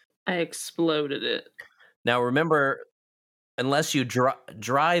 I exploded it. Now remember, unless you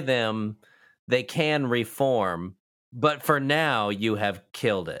dry them, they can reform. But for now, you have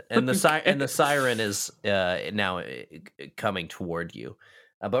killed it, and the siren is now coming toward you.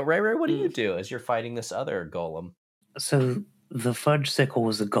 But Ray, what do you do as you're fighting this other golem? So the fudgesicle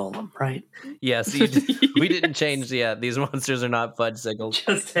was a golem, right? Yes, we didn't change. These monsters are not fudgesicles.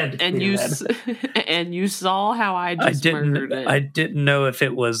 Just had to And clear you that. and you saw how I just murdered it. I didn't know if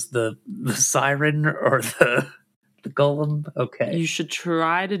it was the siren or the golem. Okay. You should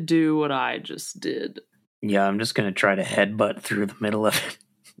try to do what I just did. Yeah, I'm just gonna try to headbutt through the middle of it.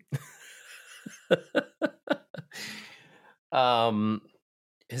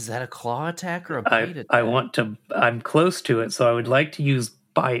 Is that a claw attack or a bite attack? I want to. I'm close to it, so I would like to use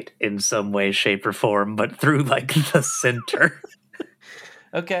bite in some way, shape, or form, but through like the center.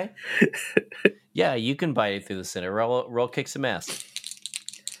 Okay. Yeah, you can bite it through the center. Roll kick some ass.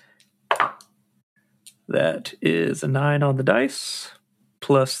 That is a 9 on the dice,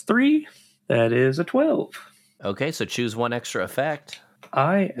 plus 3. That is a 12. Okay, so choose one extra effect.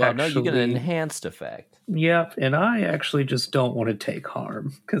 No, you get an enhanced effect. Yep, and I actually just don't want to take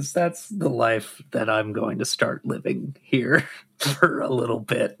harm, because that's the life that I'm going to start living here for a little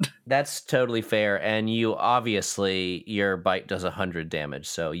bit. That's totally fair, and you obviously, your bite does 100 damage,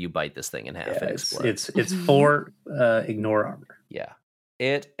 so you bite this thing in half and explodes. It's 4 ignore armor. Yeah.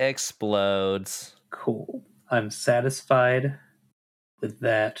 It explodes. Cool. I'm satisfied with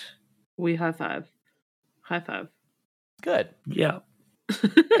that. We high five. High five. Good. Yeah.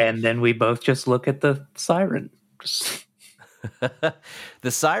 And then we both just look at the siren.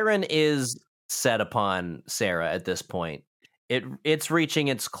 The siren is set upon Sarah at this point. It's reaching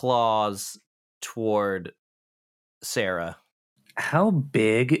its claws toward Sarah. How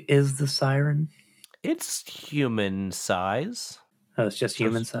big is the siren? It's human size. Oh, it's just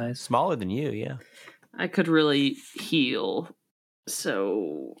human size? Smaller than you, yeah. I could really heal.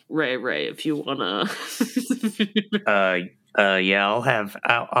 So, Ray, if you wanna, Yeah, I'll have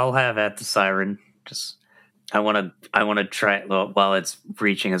at the siren. Just I want to try, while it's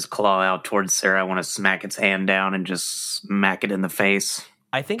reaching his claw out towards Sarah, I want to smack its hand down and just smack it in the face.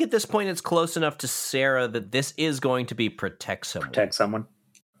 I think at this point it's close enough to Sarah that this is going to be protect someone. Protect someone.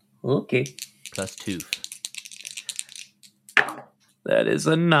 Okay. +2. That is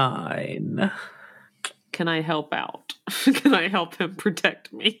a 9. Can I help out? Can I help him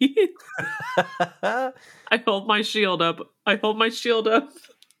protect me? I hold my shield up. I'm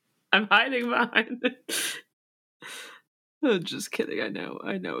hiding behind it. I'm just kidding. I know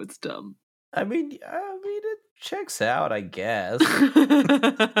it's dumb. I mean, it checks out, I guess.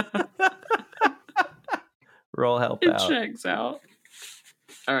 Roll help out. It checks out.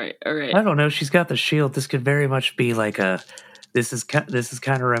 All right. I don't know. She's got the shield. This could very much be like This is kind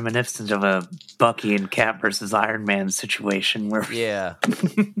of reminiscent of a Bucky and Cap versus Iron Man situation where. Yeah.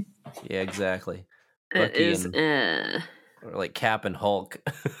 Yeah, exactly. It is. Or like Cap and Hulk.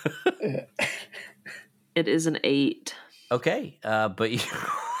 It is an 8. Okay, but you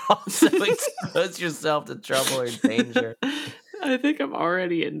also expose yourself to trouble or danger. I think I'm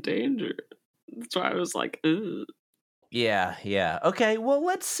already in danger. That's why I was like, ugh. Yeah. Okay, well,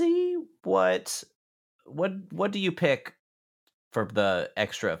 let's see what do you pick for the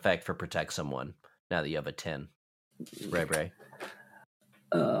extra effect for protect someone now that you have a 10? Ray.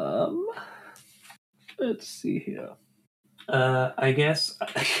 Let's see here. I guess.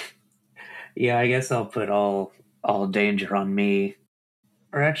 Yeah, I guess I'll put all danger on me.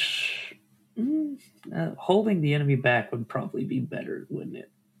 Or actually, holding the enemy back would probably be better, wouldn't it,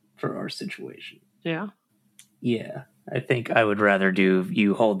 for our situation? Yeah. Yeah, I think I would rather do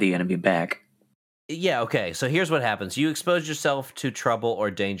you hold the enemy back. Yeah, okay. So here's what happens. You expose yourself to trouble or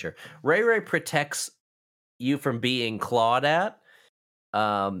danger. Ray protects you from being clawed at,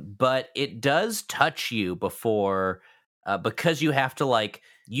 but it does touch you before, because you have to,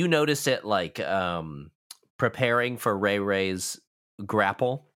 you notice it, preparing for Ray's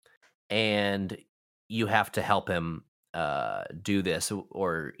grapple, and you have to help him do this,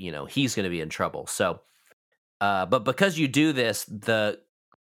 or, he's going to be in trouble. So, but because you do this, the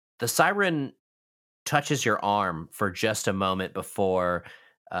siren touches your arm for just a moment before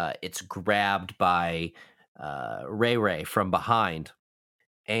it's grabbed by Ray from behind.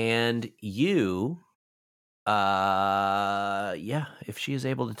 And you, if she is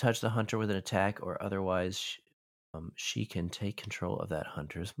able to touch the hunter with an attack or otherwise, she can take control of that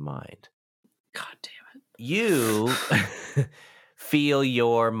hunter's mind. God damn it. You feel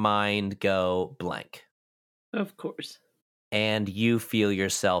your mind go blank. Of course. And you feel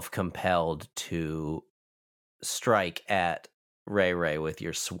yourself compelled to strike at Ray with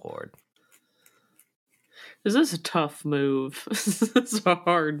your sword. Is this a tough move? Is this a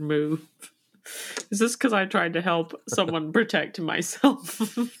hard move? Is this because I tried to help someone protect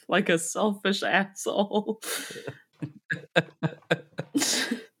myself like a selfish asshole?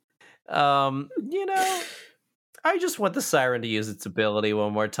 I just want the siren to use its ability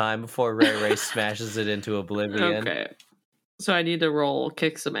one more time before Ray smashes it into oblivion. Okay. So I need to roll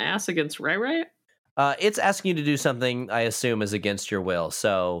kick some ass against Ray? It's asking you to do something I assume is against your will.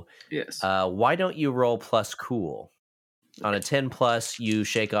 So yes. Why don't you roll plus cool? On a 10+, you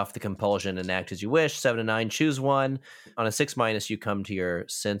shake off the compulsion and act as you wish. 7 to 9, choose one. On a 6-, you come to your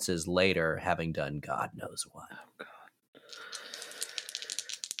senses later, having done God knows what.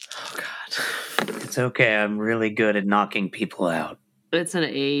 Oh God. It's okay. I'm really good at knocking people out. It's an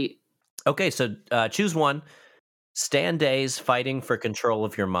 8. Okay, so choose one. Stand days fighting for control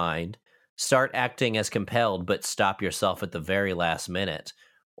of your mind. Start acting as compelled, but stop yourself at the very last minute.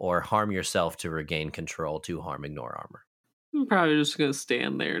 Or harm yourself to regain control. 2 harm, ignore armor. I'm probably just going to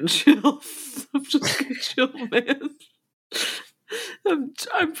stand there and chill. I'm just going to chill, man. I'm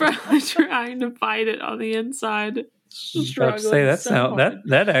probably trying to fight it on the insid. Say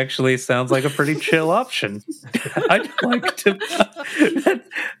that actually sounds like a pretty chill option. I'd like to.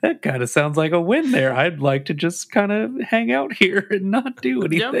 That kind of sounds like a win there. I'd like to just kind of hang out here and not do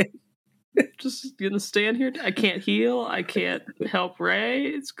anything. Yep. Just gonna stand here. I can't heal. I can't help Ray.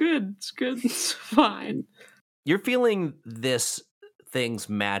 It's good. It's fine. You're feeling this thing's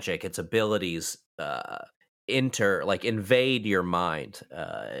magic, its abilities, invade your mind.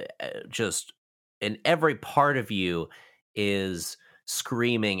 Just. And every part of you is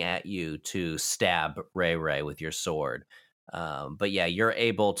screaming at you to stab Ray with your sword. But yeah, you're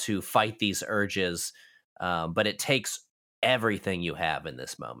able to fight these urges, but it takes everything you have in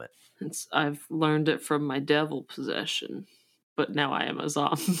this moment. I've learned it from my devil possession, but now I am a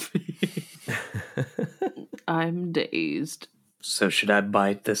zombie. I'm dazed. So should I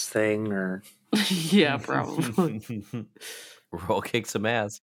bite this thing or? Yeah, probably. Roll kick some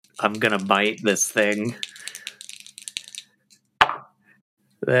ass. I'm gonna bite this thing.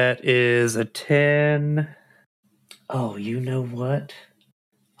 That is a 10. Oh, you know what?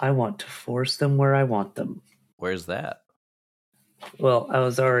 I want to force them where I want them. Where's that? Well, I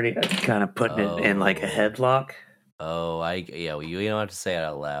was already kind of putting it in like a headlock. Oh, you don't have to say it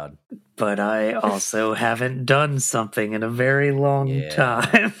out loud. But I also haven't done something in a very long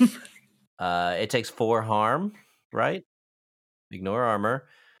time. It takes 4 harm, right? Ignore armor.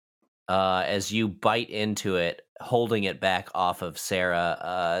 As you bite into it, holding it back off of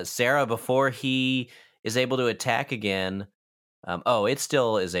Sarah. Sarah, before he is able to attack again, it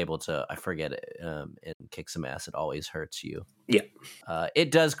still is able to, I forget it, and kick some ass. It always hurts you. Yeah. It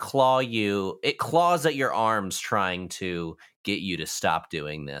does claw you. It claws at your arms trying to get you to stop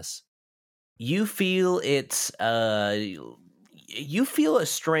doing this. You feel you feel a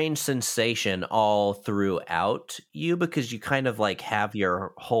strange sensation all throughout you because you kind of like have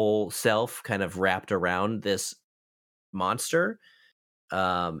your whole self kind of wrapped around this monster.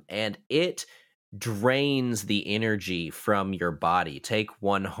 And it drains the energy from your body. Take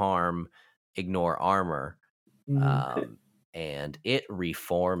 1 harm, ignore armor. And it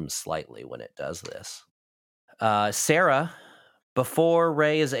reforms slightly when it does this. Sarah, before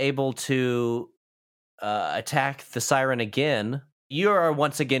Ray is able to attack the siren again, you are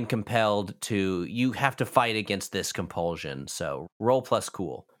once again compelled to, you have to fight against this compulsion. So roll plus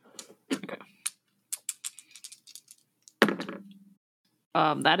cool. Okay.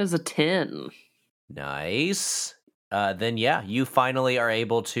 That is a 10. Nice. Then you finally are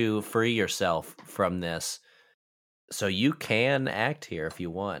able to free yourself from this. So you can act here if you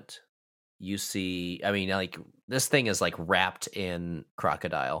want. You see, I mean, like, this thing is like wrapped in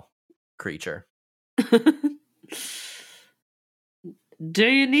crocodile creature. Do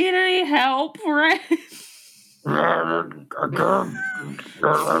you need any help, Ray?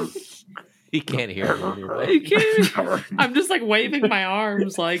 He can't hear you. I'm just like waving my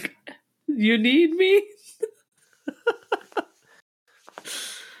arms like, you need me?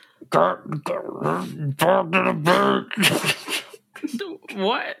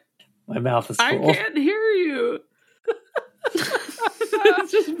 What? My mouth is full. I can't hear you.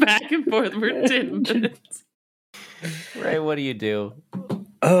 It's just back and forth for 10 minutes. Ray, what do you do?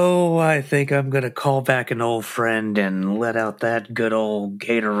 Oh, I think I'm going to call back an old friend and let out that good old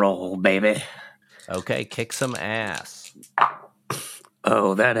gator roll, baby. Okay, kick some ass.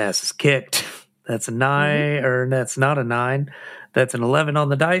 Oh, that ass is kicked. That's a 9, or that's not a 9. That's an 11 on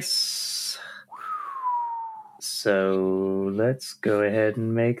the dice. So let's go ahead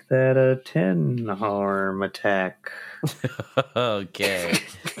and make that a 10 harm attack. Okay.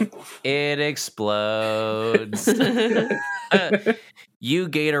 It explodes. You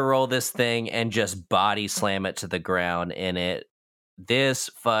gator roll this thing and just body slam it to the ground in it. This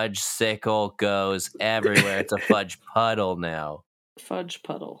fudge sickle goes everywhere. It's a fudge puddle now. Fudge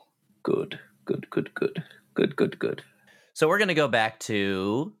puddle. Good. So we're going to go back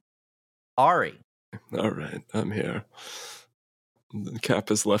to Ari. All right, I'm here. The Cap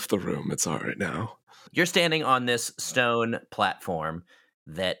has left the room. It's all right now. You're standing on this stone platform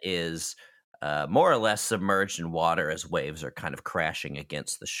that is more or less submerged in water as waves are kind of crashing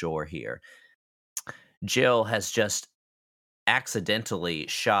against the shore here. Jill has just accidentally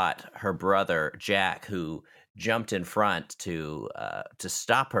shot her brother, Jack, who jumped in front to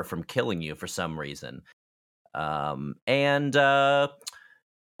stop her from killing you for some reason. And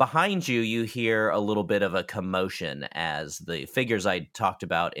behind you, you hear a little bit of a commotion as the figures I talked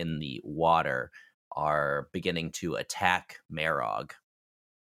about in the water are beginning to attack Merog.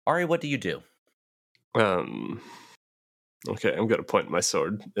 Ari, what do you do? Okay, I'm going to point my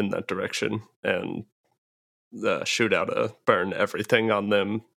sword in that direction and shoot out a burn everything on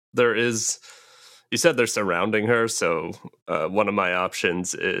them. You said they're surrounding her, so one of my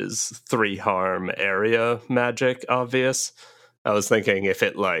options is 3 harm area magic, obvious. I was thinking if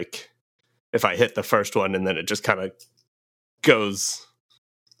I hit the first one and then it just kind of goes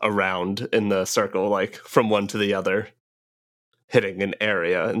around in the circle, like from one to the other, hitting an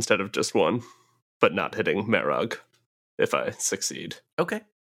area instead of just one, but not hitting Merog if I succeed. Okay.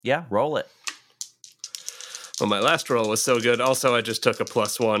 Yeah, roll it. Well, my last roll was so good. Also, I just took a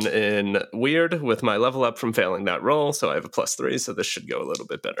 +1 in weird with my level up from failing that roll, so I have a +3, so this should go a little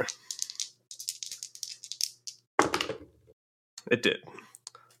bit better. It did.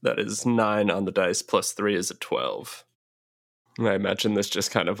 That is 9 on the dice, +3 is a 12. I imagine this just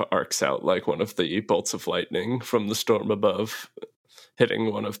kind of arcs out like one of the bolts of lightning from the storm above,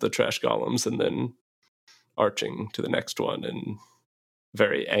 hitting one of the trash golems and then arching to the next one in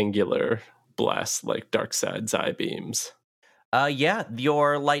very angular blasts like Darkseid's eye beams. Yeah,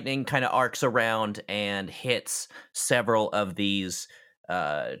 your lightning kind of arcs around and hits several of these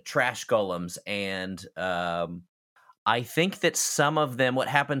trash golems, and I think that some of them, what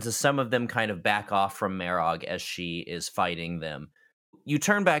happens is some of them kind of back off from Marog as she is fighting them. You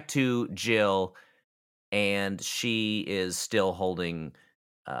turn back to Jill, and she is still holding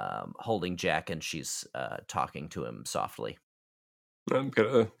Jack, and she's talking to him softly. I'm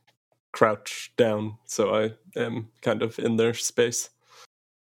gonna crouch down so I am kind of in their space,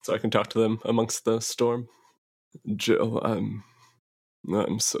 so I can talk to them amongst the storm. Jill, I'm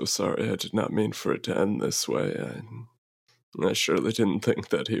so sorry. I did not mean for it to end this way. I surely didn't think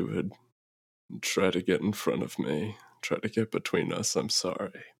that he would try to get in front of me, try to get between us. I'm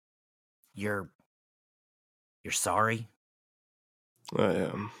sorry. You're sorry? I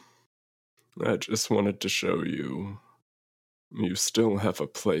am. I just wanted to show you still have a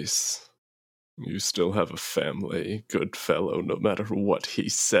place. You still have a family, good fellow. No matter what he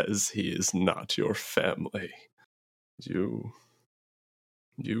says, he is not your family. You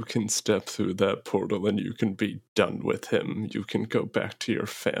can step through that portal and you can be done with him. You can go back to your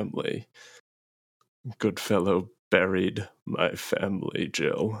family. Goodfellow buried my family,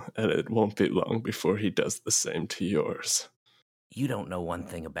 Jill, and it won't be long before he does the same to yours. You don't know one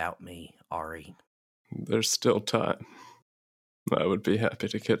thing about me, Ari. There's still time. I would be happy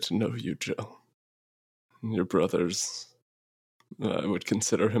to get to know you, Jill. Your brother's... I would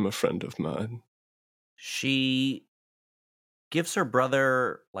consider him a friend of mine. She gives her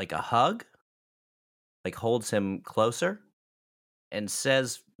brother, like, a hug, like, holds him closer, and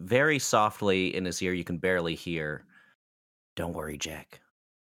says very softly in his ear, you can barely hear, "Don't worry, Jack.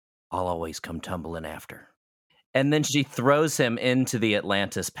 I'll always come tumbling after." And then she throws him into the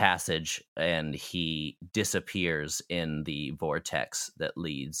Atlantis passage, and he disappears in the vortex that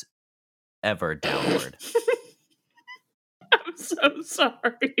leads ever downward. I'm so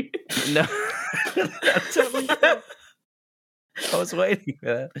sorry. No. Totally. I was waiting for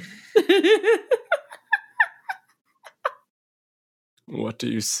that. What do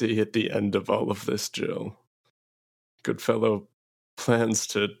you see at the end of all of this, Jill? Goodfellow plans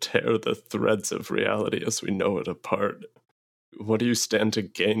to tear the threads of reality as we know it apart. What do you stand to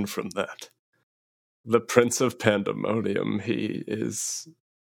gain from that? The Prince of Pandemonium,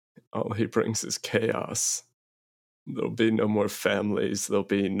 all he brings is chaos. There'll be no more families, there'll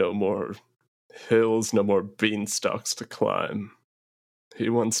be no more hills, no more beanstalks to climb. He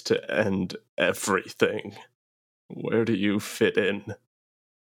wants to end everything. Where do you fit in?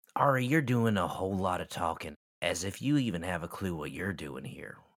 Ari, you're doing a whole lot of talking, as if you even have a clue what you're doing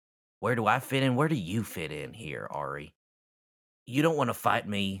here. Where do I fit in? Where do you fit in here, Ari? You don't want to fight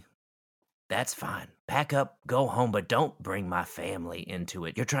me. That's fine. Pack up, go home, but don't bring my family into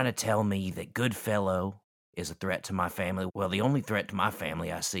it. You're trying to tell me that Goodfellow is a threat to my family? Well, the only threat to my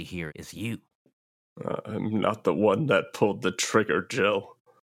family I see here is you. I'm not the one that pulled the trigger, Jill.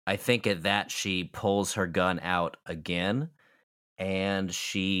 I think at that she pulls her gun out again, and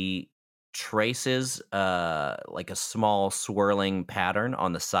she traces like a small swirling pattern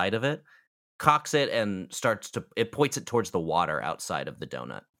on the side of it, cocks it, and it points it towards the water outside of the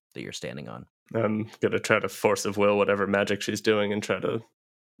donut that you're standing on. I'm going to try to force of will whatever magic she's doing and try to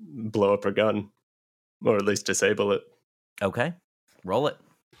blow up her gun, or at least disable it. Okay, roll it.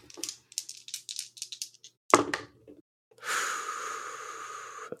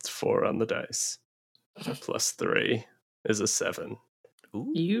 That's 4 on the dice. Plus 3 is a 7.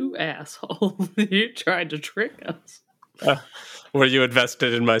 Ooh. You asshole. You tried to trick us. Were you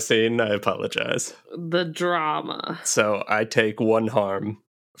invested in my scene? I apologize. The drama. So I take 1 harm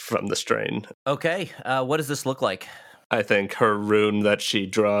from the strain. Okay, what does this look like? I think her rune that she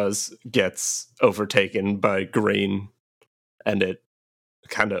draws gets overtaken by green, and it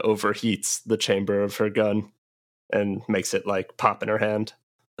kind of overheats the chamber of her gun and makes it like pop in her hand.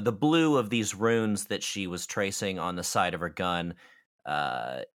 The blue of these runes that she was tracing on the side of her gun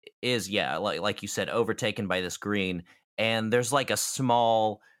is, like you said, overtaken by this green. And there's like a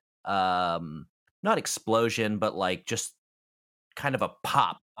small, not explosion, but like just kind of a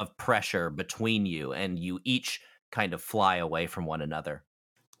pop of pressure between you. And you each kind of fly away from one another.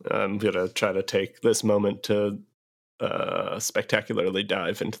 I'm going to try to take this moment to spectacularly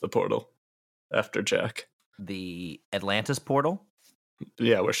dive into the portal after Jack. The Atlantis portal?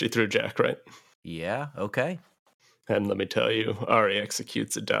 Yeah, where she threw Jack, right? Yeah, okay. And let me tell you, Ari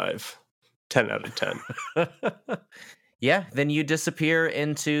executes a dive. 10 out of 10. Yeah, then you disappear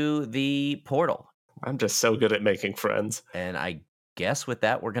into the portal. I'm just so good at making friends. And I guess with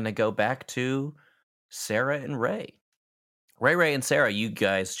that, we're going to go back to Sarah and Ray. Ray, and Sarah, you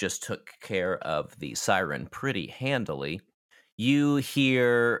guys just took care of the siren pretty handily. You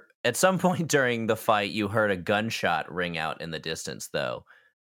hear At some point during the fight, you heard a gunshot ring out in the distance, though.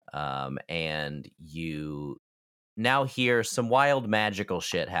 And you now hear some wild magical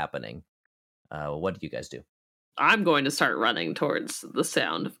shit happening. What do you guys do? I'm going to start running towards the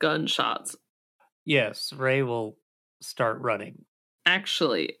sound of gunshots. Yes, Ray will start running.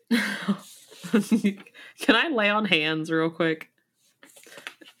 Actually, can I lay on hands real quick?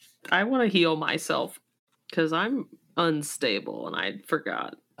 I want to heal myself because I'm unstable and I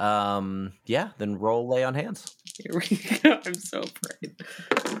forgot. Yeah, then roll lay on hands. Here we go. I'm so afraid.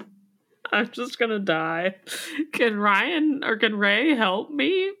 I'm just gonna die. Can Ryan or can Ray help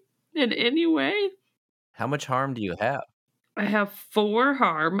me in any way? How much harm do you have? I have 4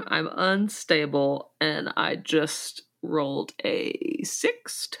 harm. I'm unstable, and I just rolled a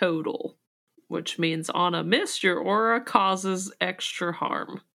 6 total, which means on a miss, your aura causes extra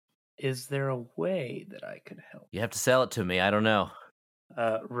harm. Is there a way that I could help? You have to sell it to me. I don't know.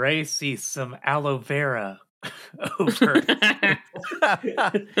 Ray sees some aloe vera over.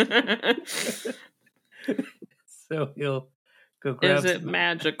 So he'll go grab. Is it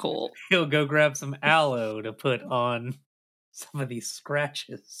magical? He'll go grab some aloe to put on some of these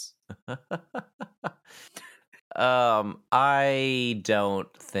scratches. I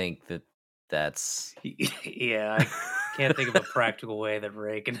don't think that's. Yeah, I can't think of a practical way that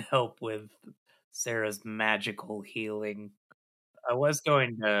Ray can help with Sarah's magical healing. I was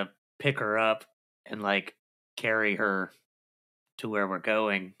going to pick her up and like carry her to where we're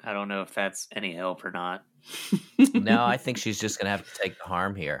going. I don't know if that's any help or not. No, I think she's just gonna have to take the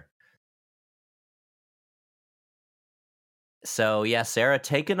harm here. So yeah, Sarah,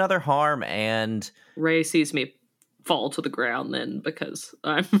 take another harm, and Ray sees me fall to the ground then because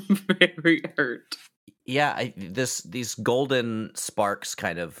I'm very hurt. Yeah, these golden sparks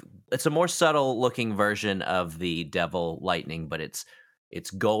kind of, it's a more subtle looking version of the devil lightning, but it's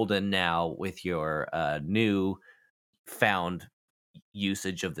golden now with your new found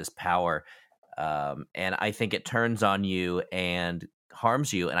usage of this power. And I think it turns on you and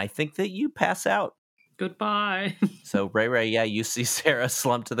harms you, and I think that you pass out. Goodbye. So Ray, yeah, you see Sarah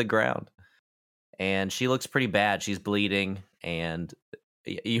slump to the ground, and she looks pretty bad. She's bleeding, and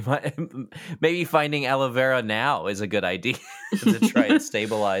you might maybe finding aloe vera now is a good idea to try and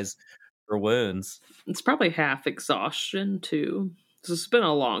stabilize her wounds. It's probably half exhaustion too. This has been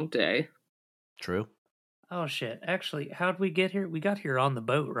a long day. True. Oh shit! Actually, how'd we get here? We got here on the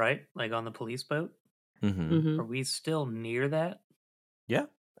boat, right? Like on the police boat. Mm-hmm. Mm-hmm. Are we still near that? Yeah.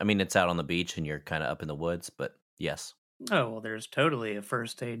 I mean, it's out on the beach and you're kind of up in the woods, but yes. Oh, well, there's totally a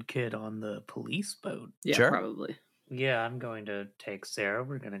first aid kit on the police boat. Yeah, Sure. Probably. Yeah, I'm going to take Sarah.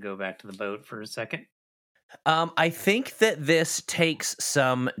 We're going to go back to the boat for a second. I think that this takes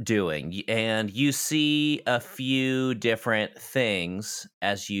some doing, and you see a few different things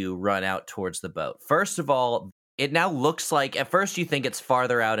as you run out towards the boat. First of all, it now looks like, at first you think it's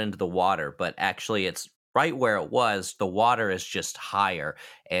farther out into the water, but actually it's right where it was. The water is just higher,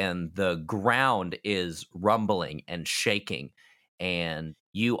 and the ground is rumbling and shaking. And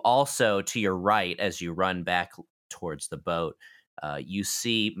you also, to your right, as you run back towards the boat, you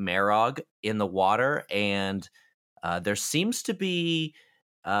see Marog in the water, and there seems to be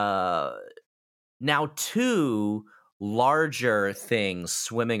now 2 larger things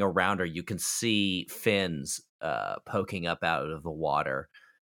swimming around her. You can see fins poking up out of the water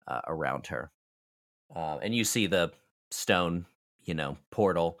around her. And you see the stone,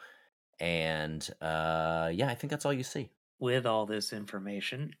 portal. And yeah, I think that's all you see. With all this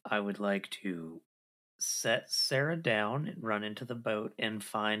information, I would like to set Sarah down and run into the boat and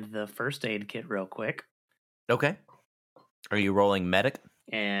find the first aid kit real quick. Okay. Are you rolling medic?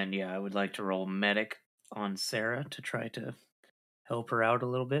 And yeah, I would like to roll medic on Sarah to try to help her out a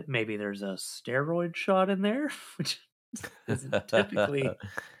little bit. Maybe there's a steroid shot in there, which isn't typically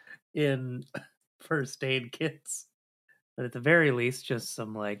in first aid kits. But at the very least, just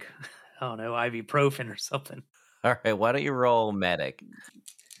some I don't know, ibuprofen or something. All right, why don't you roll medic?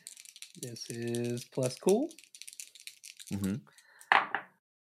 This is plus cool. Mm-hmm.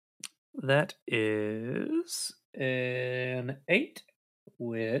 That is an 8,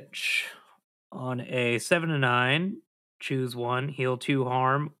 which on a 7 to 9, choose 1, heal 2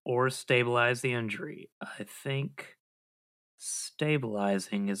 harm, or stabilize the injury. I think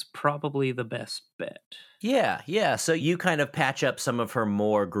stabilizing is probably the best bet. Yeah. So you kind of patch up some of her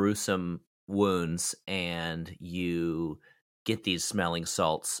more gruesome wounds, and you get these smelling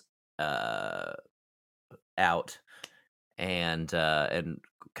salts out and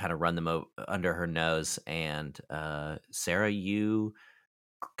kind of run them under her nose. And Sarah, you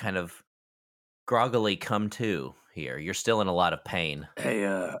kind of groggily come to, here. You're still in a lot of pain. Hey,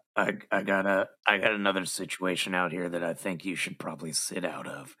 I got another situation out here that I think you should probably sit out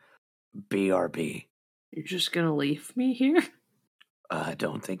of. BRB. You're just gonna leave me here? I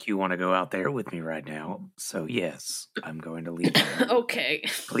don't think you want to go out there with me right now. So yes, I'm going to leave you. Okay.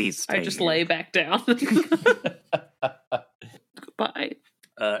 Please stay I just here. lay back down. Goodbye.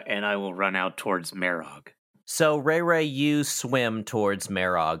 And I will run out towards Merog. So, Ray, you swim towards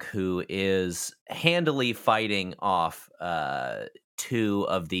Merog, who is handily fighting off two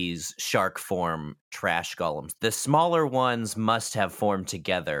of these shark form trash golems. The smaller ones must have formed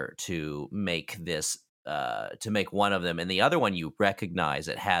together to make this, to make one of them. And the other one you recognize,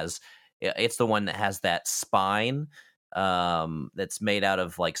 it's the one that has that spine that's made out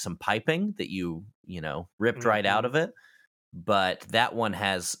of like some piping that you ripped right out of it. But that one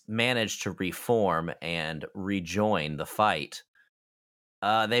has managed to reform and rejoin the fight.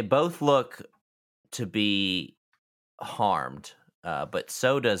 They both look to be harmed, but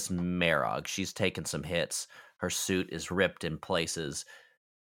so does Merog. She's taken some hits. Her suit is ripped in places.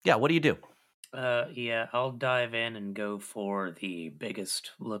 Yeah, what do you do? Yeah, I'll dive in and go for the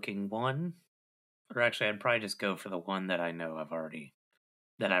biggest looking one. Or actually, I'd probably just go for the one that I know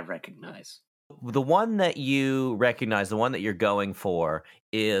that I recognize. The one that you recognize, the one that you're going for,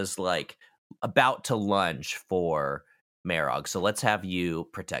 is like about to lunge for Merog. So let's have you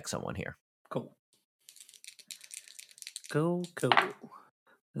protect someone here. Cool.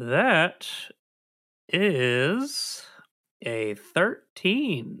 That is a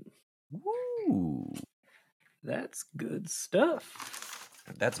 13. Woo. That's good stuff.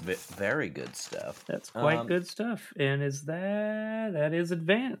 That's very good stuff. That's quite good stuff. And that is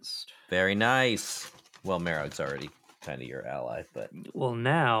advanced. Very nice. Well, Merog's already kind of your ally, but... Well,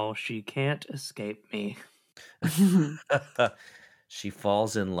 now she can't escape me. She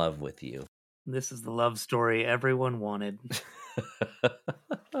falls in love with you. This is the love story everyone wanted.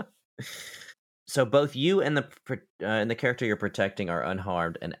 So both you and the character you're protecting are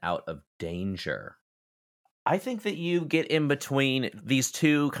unharmed and out of danger. I think that you get in between these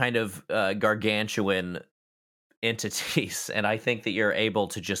two kind of gargantuan entities, and I think that you're able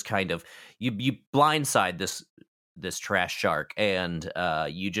to just kind of you blindside this trash shark, and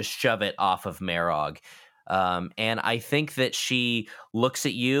you just shove it off of Merog. And I think that she looks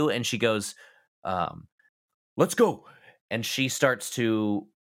at you and she goes, "Let's go!" And she starts to.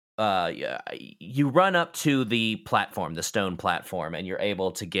 You run up to the platform, the stone platform, and you're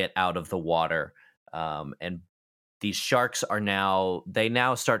able to get out of the water. And these sharks now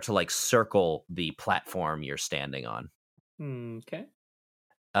start to like circle the platform you're standing on. Okay.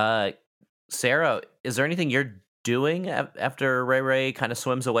 Sarah, is there anything you're doing after Ray kind of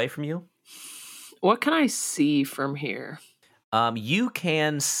swims away from you? What can I see from here? You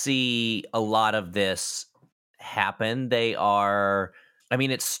can see a lot of this happen.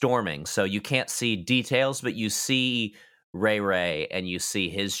 It's storming, so you can't see details, but you see Ray and you see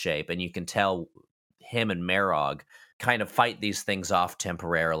his shape, and you can tell him and Merog kind of fight these things off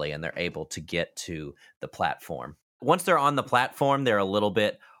temporarily, and they're able to get to the platform. Once they're on the platform, they're a little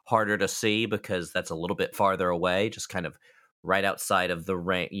bit harder to see because that's a little bit farther away, just kind of right outside of the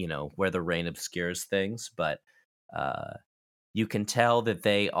rain, where the rain obscures things. But you can tell that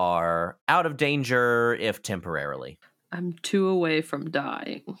they are out of danger, if temporarily. I'm 2 away from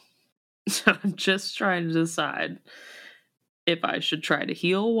dying. So I'm just trying to decide if I should try to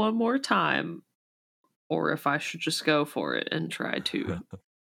heal one more time or if I should just go for it and try to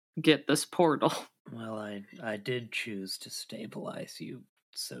get this portal. Well, I did choose to stabilize you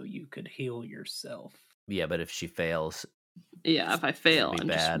so you could heal yourself. Yeah, but if she fails... Yeah, if I fail, I'm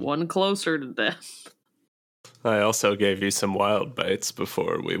just one closer to death. I also gave you some wild bites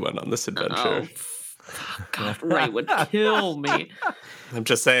before we went on this adventure. Oh, God, Ray would kill me. I'm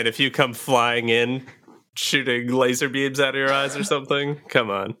just saying, if you come flying in, shooting laser beams out of your eyes or something, come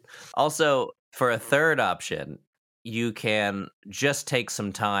on. Also, for a third option, you can just take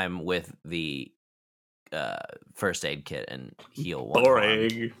some time with the first aid kit and heal one.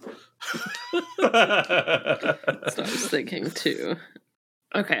 Boring. That's what I was thinking too.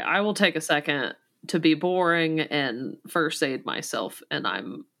 Okay, I will take a second to be boring and first aid myself, and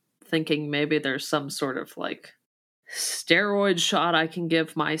I'm thinking maybe there's some sort of like steroid shot I can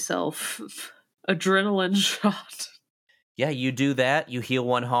give myself, adrenaline shot. Yeah, you do that, you heal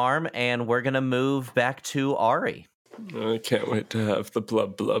one harm, and we're gonna move back to Ari. I can't wait to have the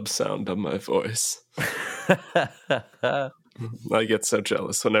blub blub sound on my voice. I get so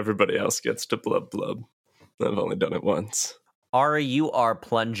jealous when everybody else gets to blub blub. I've only done it once. Ari, you are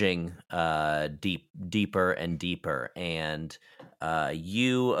plunging deeper and deeper, and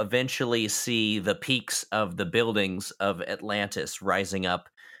you eventually see the peaks of the buildings of Atlantis rising up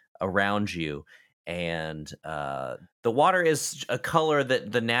around you. And the water is a color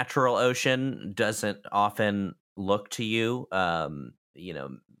that the natural ocean doesn't often look to you.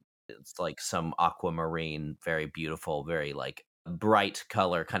 It's like some aquamarine, very beautiful, very like bright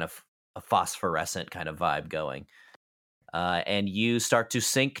color, kind of a phosphorescent kind of vibe going. And you start to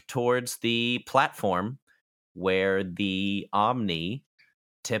sink towards the platform where the Omni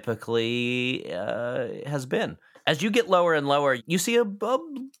typically has been. As you get lower and lower, you see a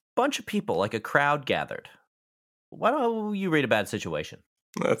bunch of people, like a crowd gathered. Why don't you read a bad situation?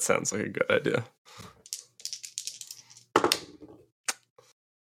 That sounds like a good idea.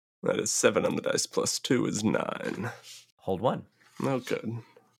 That is 7 on the dice, plus 2 is 9. Hold 1. Oh, good.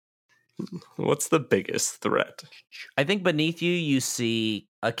 What's the biggest threat? I think beneath you, you see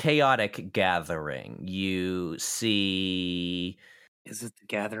a chaotic gathering. You see... Is it the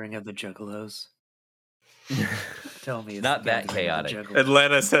gathering of the Juggalos? Tell me it's not the that gathering chaotic.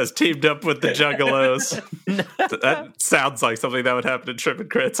 Atlantis has teamed up with the Juggalos. That sounds like something that would happen in Trip and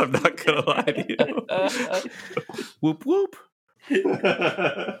Crits. I'm not going to lie to you. Whoop, whoop.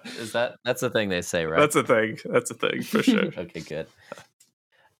 That's the thing they say, right? That's a thing for sure. Okay, good.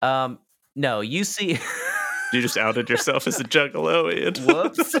 No, you see... You just outed yourself as a Juggalo, Ian.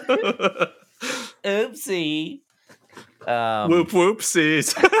 Whoops. Oopsie.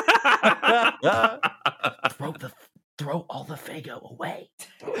 Whoopsies. Throw all the Fago away.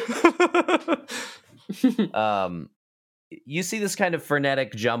 You see this kind of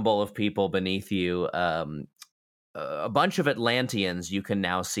frenetic jumble of people beneath you. A bunch of Atlanteans you can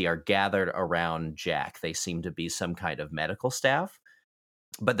now see are gathered around Jack. They seem to be some kind of medical staff.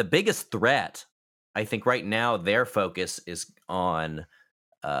 But the biggest threat, I think right now, their focus is on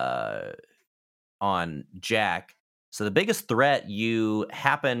Jack. So the biggest threat, you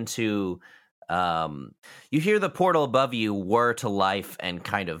happen to, you hear the portal above you whir to life and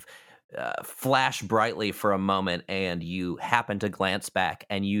kind of flash brightly for a moment, and you happen to glance back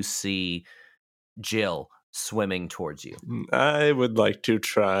and you see Jill swimming towards you. I would like to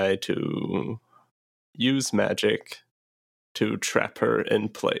try to use magic to trap her in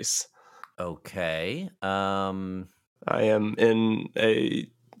place. Okay. I am in a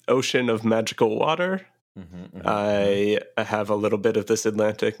ocean of magical water. I have a little bit of this a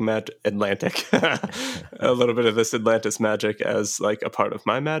little bit of this Atlantis magic as like a part of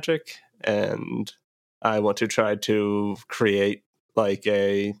my magic, and I want to try to create like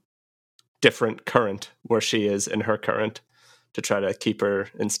a different current where she is in her current to try to keep her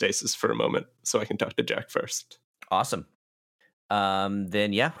in stasis for a moment so I can talk to Jack first. Awesome.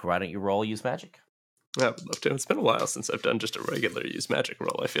 Then yeah, why don't you roll use magic? I would love to. It's been a while since I've done just a regular use magic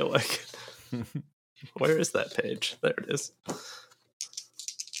roll, I feel like. Where is that page? There it is.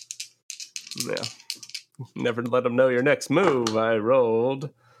 Yeah. Never let them know your next move. I rolled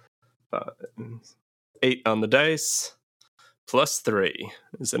 8 on the dice. Plus 3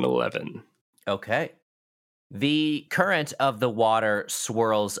 is an 11. Okay. The current of the water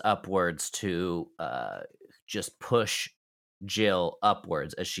swirls upwards to just push Jill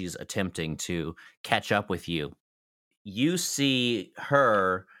upwards as she's attempting to catch up with you. You see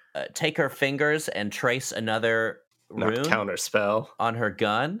her take her fingers and trace another rune counter spell on her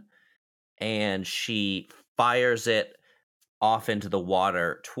gun, and she fires it off into the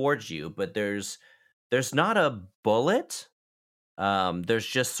water towards you, but there's not a bullet. There's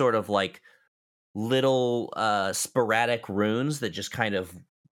just sort of like little sporadic runes that just kind of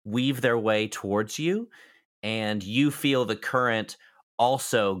weave their way towards you, and you feel the current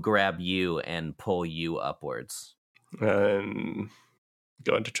also grab you and pull you upwards. I'm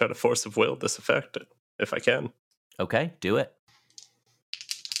going to try to force of will this effect if I can. Okay, do it.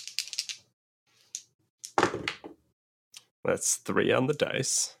 That's 3 on the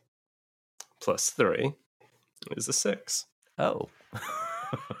dice. Plus 3 is a 6. Oh.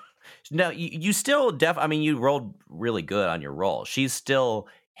 No, you still you rolled really good on your roll. She's still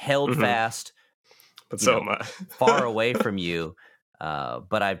held fast. But so am I. Far away from you.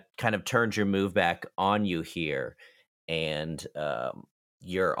 But I've kind of turned your move back on you here. And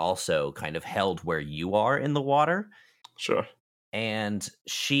you're also kind of held where you are in the water. Sure. And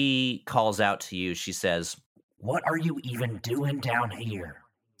she calls out to you. She says, "What are you even doing down here?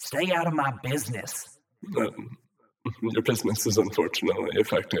 Stay out of my business." Your business is unfortunately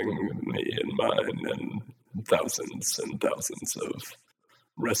affecting me and mine and thousands of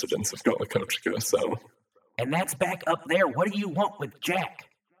residents of Golicochka, so... And that's back up there. What do you want with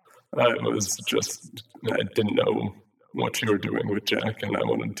Jack? I didn't know what you were doing with Jack, and I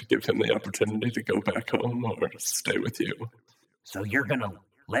wanted to give him the opportunity to go back home or stay with you. So you're gonna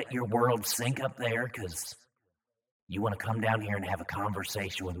let your world sink up there because you want to come down here and have a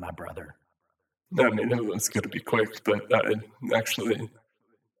conversation with my brother? I mean, it was going to be quick, but actually,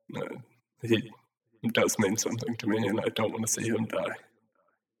 he does mean something to me, and I don't want to see him die.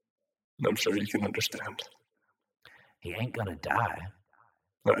 And I'm sure you can understand. He ain't gonna die.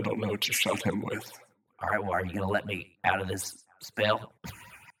 I don't know what you shot him with. All right, well, are you gonna let me out of this spell?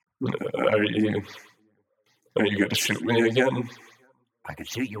 Are you going to shoot me again? I could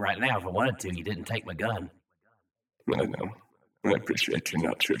shoot you right now if I wanted to. You didn't take my gun. I know. I appreciate you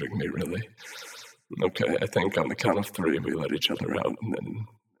not shooting me, really. Okay, I think on the count of 3, we let each other out, and then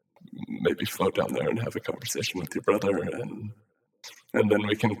maybe float down there and have a conversation with your brother, and then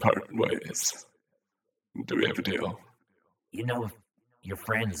we can part ways. Do we have a deal? You know, if your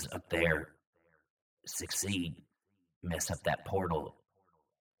friends up there succeed, mess up that portal,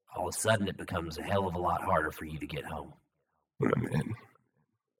 all of a sudden it becomes a hell of a lot harder for you to get home. I mean,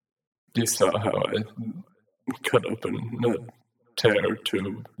 you saw how I cut open a tear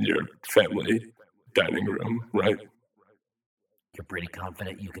to your family dining room, right? You're pretty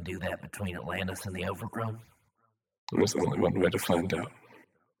confident you can do that between Atlantis and the Overgrown? There's only one way to find out.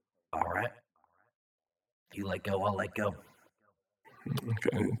 All right. If you let go, I'll let go.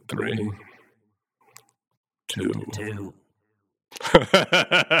 Okay, 3, 2. 2.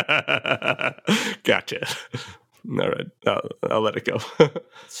 Gotcha. All right, I'll let it go.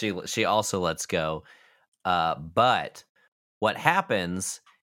 She also lets go. But what happens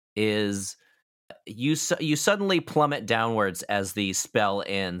is you suddenly plummet downwards as the spell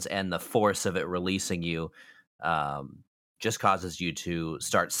ends, and the force of it releasing you just causes you to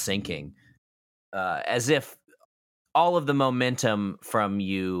start sinking, as if all of the momentum from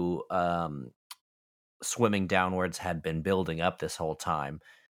you swimming downwards had been building up this whole time.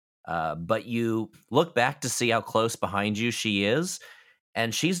 But you look back to see how close behind you she is,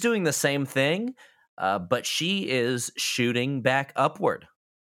 and she's doing the same thing, but she is shooting back upward,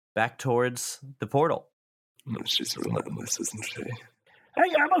 back towards the portal. She's relentless, isn't she?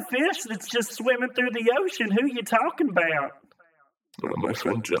 Hey, I'm a fish that's just swimming through the ocean. Who you talking about? Well, my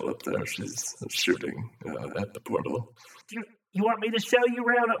friend Jill up there, she's shooting at the portal. You want me to show you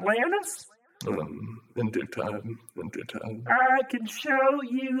around Atlantis? In due time. I can show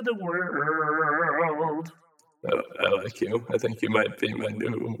you the world. I like you. I think you might be my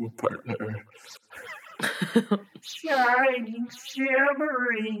new partner. Shining,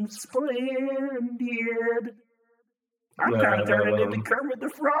 shimmering, splendid. I'm kind of turning into Kermit the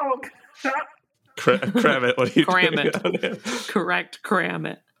Frog. Cram it. What are you Cram doing it. down here? Correct, cram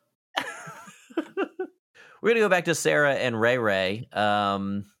it. We're going to go back to Sarah and Ray Ray.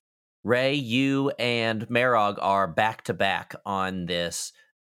 Ray, you and Marog are back to back on this,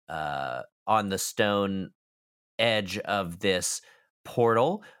 on the stone edge of this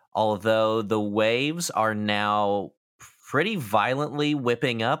portal, although the waves are now pretty violently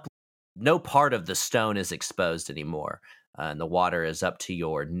whipping up. No part of the stone is exposed anymore, and the water is up to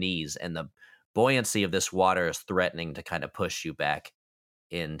your knees, and the buoyancy of this water is threatening to kind of push you back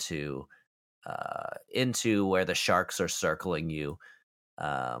into where the sharks are circling you.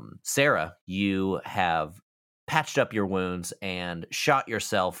 Sarah, you have patched up your wounds and shot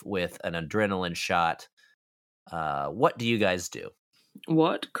yourself with an adrenaline shot. What do you guys do?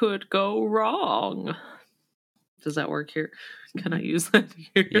 What could go wrong? Does that work here? Can I use that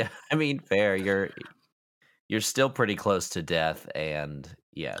here? Yeah, I mean, fair. You're still pretty close to death, and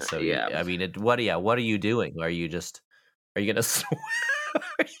yeah. So Yeah. I mean, what are you doing? Are you gonna swim? Are you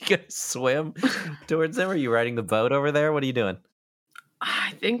gonna swim towards them? Are you riding the boat over there? What are you doing?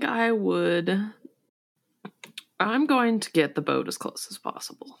 I think I would. I'm going to get the boat as close as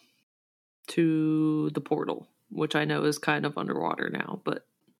possible to the portal, which I know is kind of underwater now, but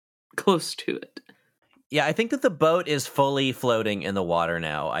close to it. Yeah, I think that the boat is fully floating in the water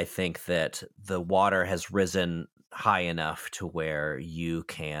now. I think that the water has risen high enough to where you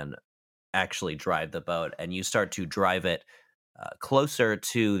can actually drive the boat, and you start to drive it closer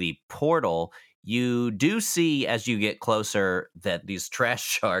to the portal. You do see, as you get closer, that these trash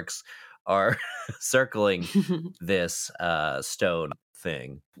sharks are circling this stone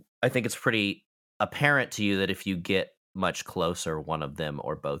thing. I think it's pretty apparent to you that if you get much closer, one of them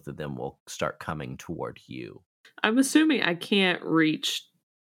or both of them will start coming toward you. I'm assuming I can't reach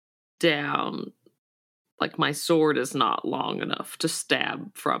down. Like, my sword is not long enough to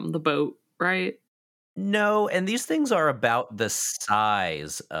stab from the boat, right? No, and these things are about the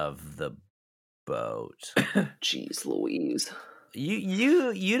size of the boat. Jeez Louise.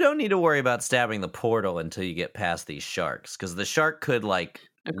 You don't need to worry about stabbing the portal until you get past these sharks, because the shark could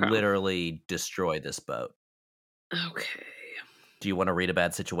literally destroy this boat. Okay. Do you want to read a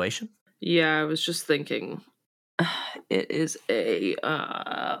bad situation? Yeah, I was just thinking. It is a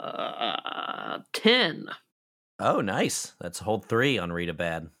 10. Oh, nice. That's hold 3 on read a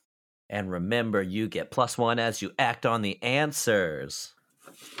bad. And remember, you get +1 as you act on the answers.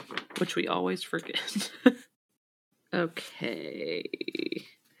 Which we always forget. Okay.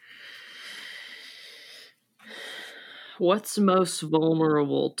 What's most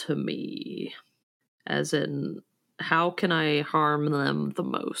vulnerable to me? As in, how can I harm them the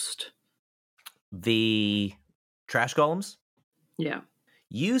most? The trash golems? Yeah.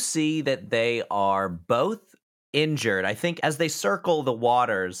 You see that they are both injured. I think as they circle the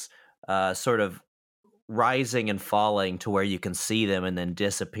waters, sort of rising and falling to where you can see them and then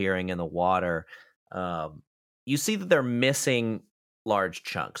disappearing in the water, you see that they're missing large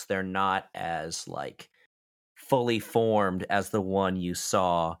chunks. They're not as fully formed as the one you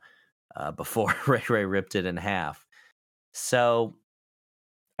saw before Ray ripped it in half. So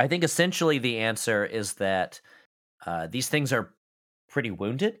I think essentially the answer is that these things are pretty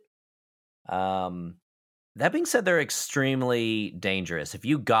wounded. That being said, they're extremely dangerous. If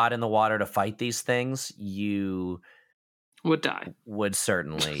you got in the water to fight these things, you would die. Would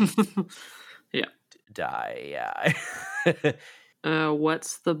certainly die, yeah.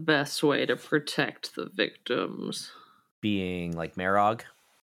 What's the best way to protect the victims? Being like Marog?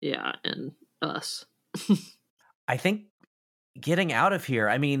 Yeah, and us. I think getting out of here,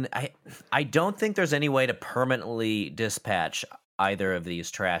 I mean, I don't think there's any way to permanently dispatch either of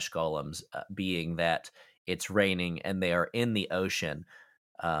these trash golems, being that it's raining and they are in the ocean.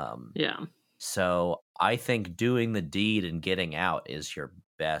 Yeah. So I think doing the deed and getting out is your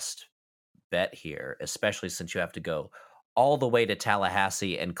best bet here, especially since you have to go all the way to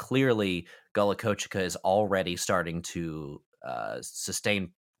Tallahassee, and clearly Gullah Kochika is already starting to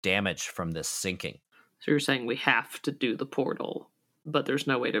sustain damage from this sinking. So you're saying we have to do the portal, but there's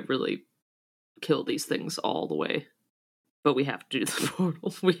no way to really kill these things all the way. But we have to do the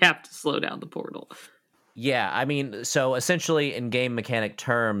portal. We have to slow down the portal. Yeah, I mean, so essentially in game mechanic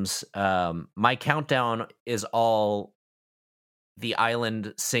terms, my countdown is all the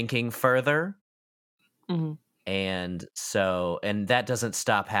island sinking further. Mm-hmm. And that doesn't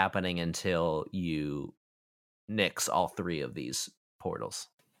stop happening until you nix all 3 of these portals.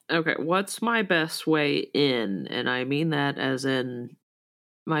 Okay, what's my best way in? And I mean that as in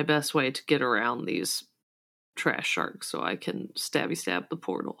my best way to get around these trash sharks so I can stab the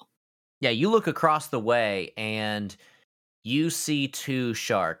portal. Yeah, you look across the way and you see 2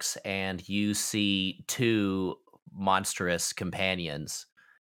 sharks and you see 2 monstrous companions.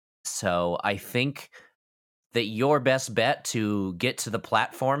 So I think that your best bet to get to the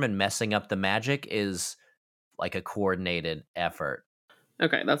platform and messing up the magic is like a coordinated effort.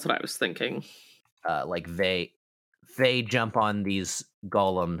 Okay, that's what I was thinking. They jump on these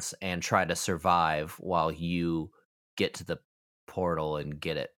golems and try to survive while you get to the portal and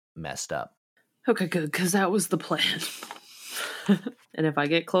get it messed up. Okay, good, because that was the plan. And if I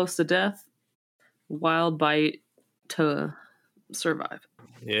get close to death, wild bite to survive.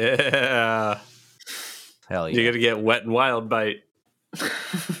 Yeah. Hell yeah. You're going to get wet and wild bite.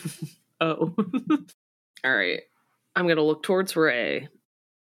 Oh. All right. I'm going to look towards Ray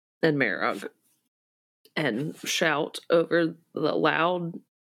and Marog and shout over the loud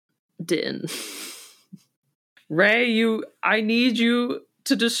din. Ray, I need you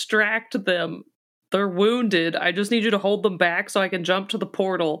to distract them. They're wounded. I just need you to hold them back so I can jump to the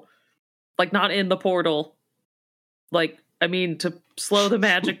portal. Like, not in the portal. To slow the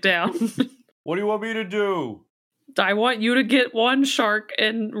magic down. What do you want me to do? I want you to get one shark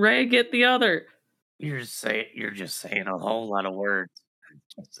and Ray get the other. You're just saying a whole lot of words.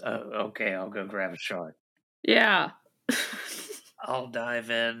 Okay, I'll go grab a shark. Yeah. I'll dive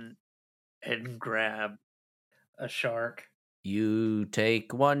in and grab a shark. You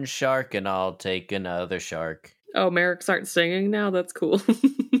take one shark and I'll take another shark. Oh, Merrick starts singing now? That's cool.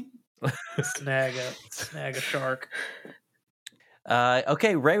 Snag a shark.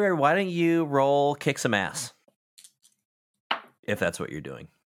 Okay, Ray, why don't you roll kick some ass? If that's what you're doing.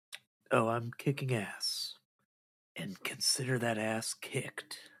 Oh, I'm kicking ass. And consider that ass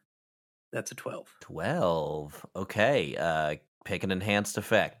kicked. That's a 12. 12. Okay, pick an enhanced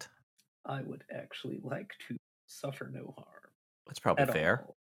effect. I would actually like to suffer no harm. That's probably fair.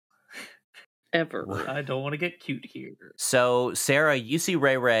 All. Ever. I don't want to get cute here. So, Sarah, you see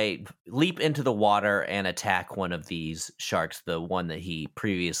Ray leap into the water and attack one of these sharks, the one that he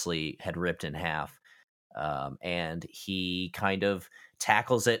previously had ripped in half. And he kind of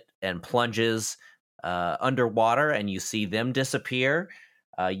tackles it and plunges underwater, and you see them disappear.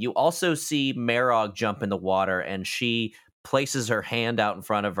 You also see Marog jump in the water, and she places her hand out in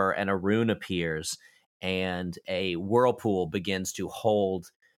front of her, and a rune appears, and a whirlpool begins to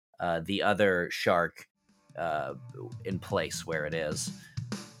hold the other shark in place where it is.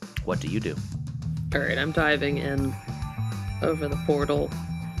 What do you do? All right, I'm diving in over the portal.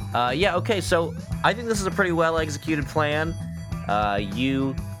 Okay, so I think this is a pretty well executed plan.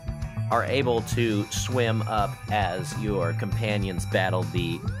 You are able to swim up as your companions battle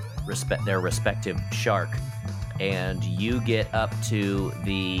their respective shark, and you get up to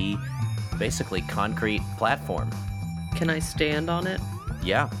the basically concrete platform. Can I stand on it?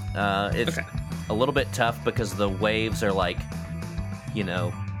 Yeah, it's a little bit tough because the waves are like,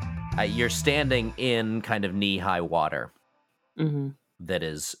 you're standing in kind of knee-high water that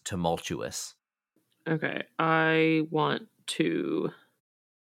is tumultuous. Okay, I want to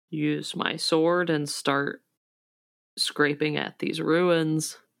use my sword and start scraping at these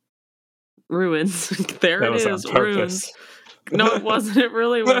ruins. There That it was on is, purpose. ruins. No, it wasn't. It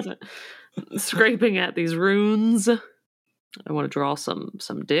really wasn't. Scraping at these runes. I want to draw some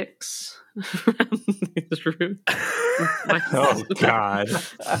dicks around these runes. Oh, God.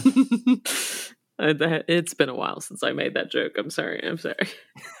 It's been a while since I made that joke. I'm sorry.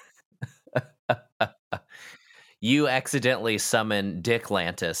 You accidentally summon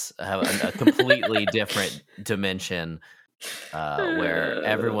Dicklantis, a completely different dimension where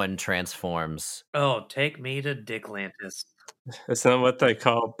everyone transforms. Oh, take me to Dicklantis. Isn't that what they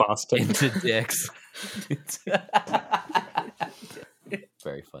call Boston? Into dicks.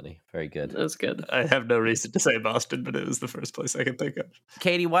 Very funny. Very good. That was good. I have no reason to say Boston, but it was the first place I could think of.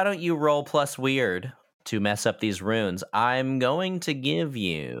 Katie, why don't you roll plus weird to mess up these runes? I'm going to give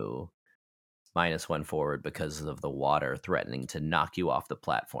you -1 forward because of the water threatening to knock you off the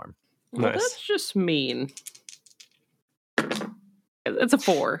platform. Well, that's just mean. It's a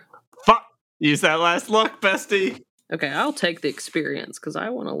 4. Fuck! Use that last luck, bestie! Okay, I'll take the experience because I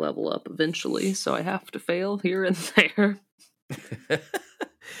want to level up eventually, so I have to fail here and there.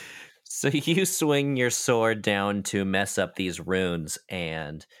 So you swing your sword down to mess up these runes,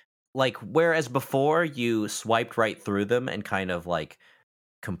 and whereas before you swiped right through them and kind of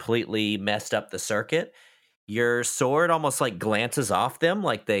completely messed up the circuit, your sword almost glances off them,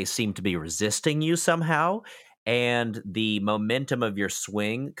 like they seem to be resisting you somehow, and the momentum of your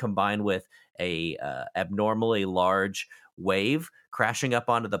swing combined with a abnormally large wave crashing up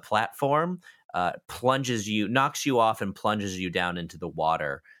onto the platform knocks you off and plunges you down into the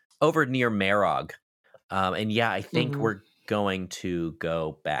water over near Marog. And yeah, I think we're going to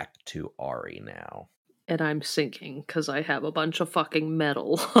go back to Ari now. And I'm sinking because I have a bunch of fucking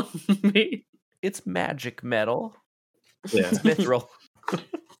metal on me. It's magic metal. Yeah. It's mithril.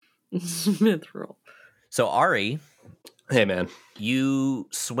 Mithril. So Ari, hey man, you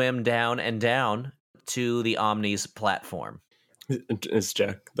swim down and down to the Omni's platform. Is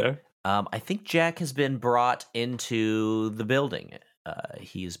Jack there? I think Jack has been brought into the building.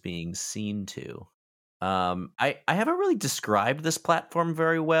 He's being seen to. I haven't really described this platform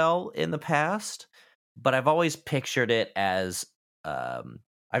very well in the past, but I've always pictured it as I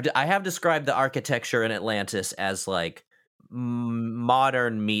have described the architecture in Atlantis as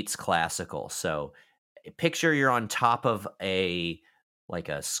modern meets classical. So picture you're on top of a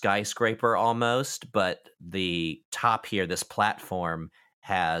skyscraper almost, but the top here, this platform,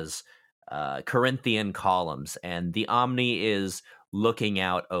 has Corinthian columns, and the Omni is looking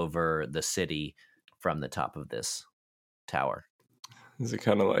out over the city from the top of this tower. Is it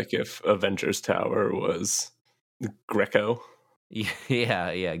kind of like if Avengers Tower was Greco? Yeah,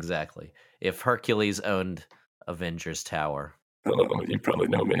 exactly. If Hercules owned Avengers Tower. Hello, you probably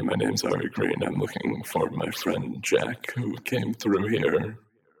know me. My name's Ari Green. I'm looking for my friend Jack, who came through here.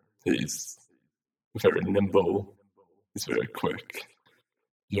 He's very nimble. He's very quick.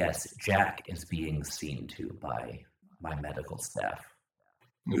 Yes, Jack is being seen to by my medical staff.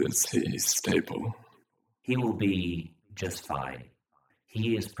 Is he stable? He will be just fine.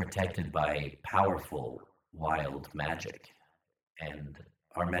 He is protected by powerful, wild magic, and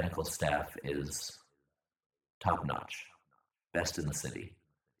our medical staff is top-notch. Best in the city.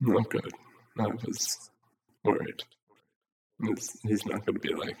 Oh, good. I was worried. He's not going to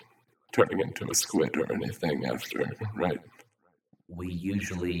be turning into a squid or anything after, right? We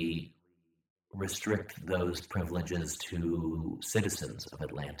usually restrict those privileges to citizens of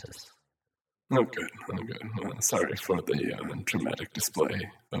Atlantis. Oh, good. Well, sorry for the dramatic display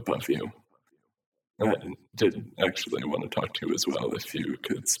above you. I did actually want to talk to you as well, if you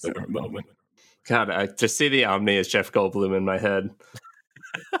could spare a moment. God, I just see the Omni as Jeff Goldblum in my head.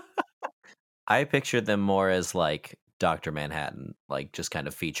 I pictured them more as Dr. Manhattan, like just kind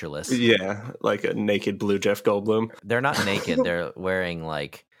of featureless. Yeah, like a naked blue Jeff Goldblum. They're not naked. They're wearing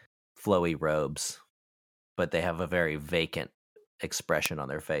like flowy robes, but they have a very vacant expression on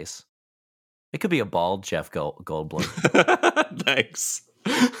their face. It could be a bald Jeff Goldblum. Thanks.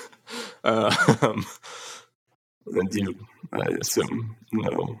 And you, I assume,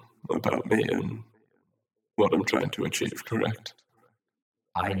 know about me and what I'm trying to achieve, correct?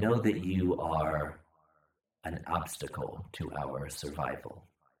 I know that you are an obstacle to our survival.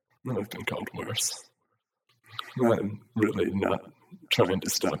 I've been called worse. I'm really not trying to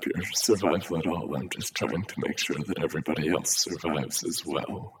stop your survival at all. I'm just trying to make sure that everybody else survives as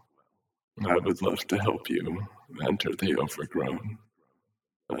well. I would love to help you enter the Overgrown.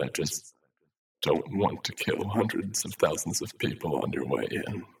 I just don't want to kill hundreds of thousands of people on your way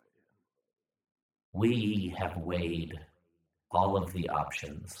in. We have weighed all of the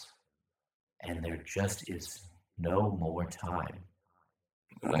options, and there just is no more time.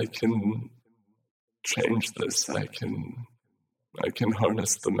 I can change this. I can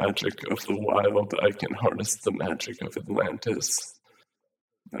harness the magic of the wild. I can harness the magic of Atlantis.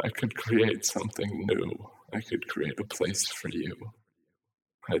 I could create something new. I could create a place for you.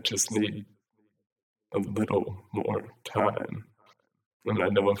 I just need a little more time. And I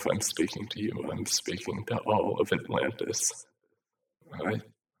know if I'm speaking to you, I'm speaking to all of Atlantis. I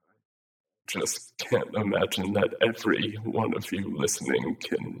just can't imagine that every one of you listening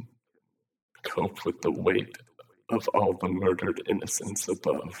can cope with the weight of all the murdered innocents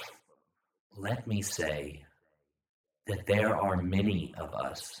above. Let me say that there are many of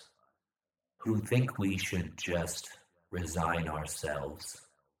us who think we should just resign ourselves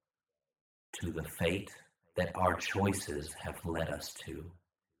to the fate that our choices have led us to.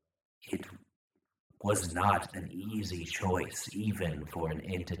 It was not an easy choice, even for an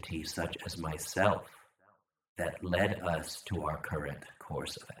entity such as myself, that led us to our current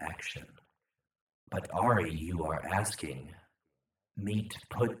course of action. But Ari, you are asking me to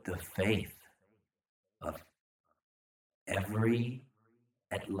put the faith of every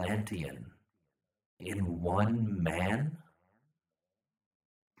Atlantean in one man?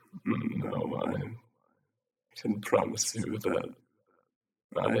 No, I can promise you that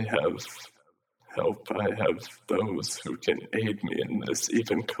I have help. I have those who can aid me in this.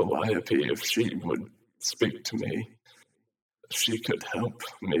 Even Calliope, if she would speak to me, she could help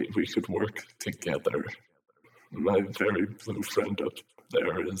me. We could work together. My very blue friend up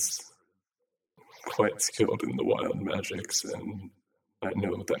there is quite skilled in the wild magics, and I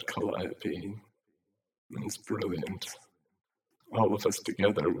know that Calliope is brilliant. All of us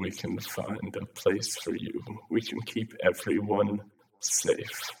together, we can find a place for you. We can keep everyone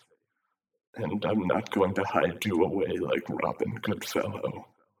safe. And I'm not going to hide you away like Robin Goodfellow.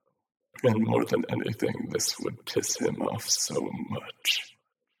 And more than anything, this would piss him off so much.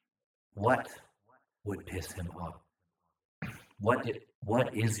 What would piss him off? What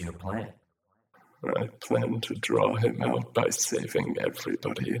is your plan? I plan to draw him out by saving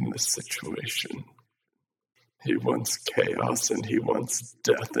everybody in this situation. He wants chaos and he wants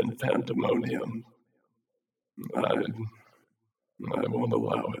death and pandemonium. I won't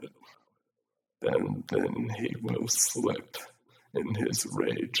allow it. And then he will slip in his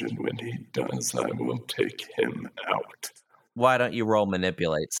rage, and when he does, I will take him out. Why don't you roll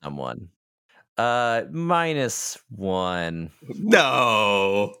manipulate someone? -1.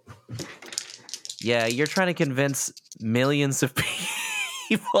 No. Yeah, you're trying to convince millions of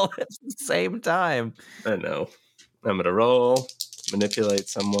people at the same time. I know. I'm going to roll, manipulate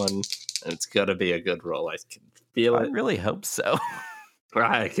someone, and it's got to be a good roll. I can feel it. I really hope so.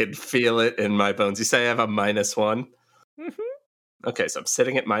 I can feel it in my bones. You say I have a -1? Mm-hmm. Okay, so I'm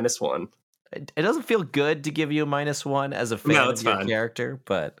sitting at -1. It doesn't feel good to give you a -1 as a fan of your character,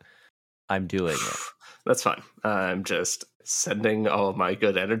 but I'm doing it. That's fine. I'm just sending all of my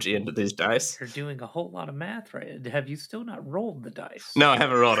good energy into these dice. You're doing a whole lot of math, right? Have you still not rolled the dice? No, I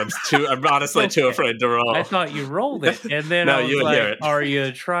haven't rolled. I'm honestly too afraid to roll. I thought you rolled it, and then No, I was you would like, hear it. are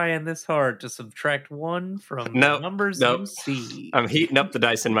you trying this hard to subtract 1 from the numbers you see? I'm heating up the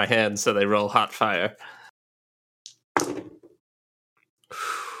dice in my hand so they roll hot fire.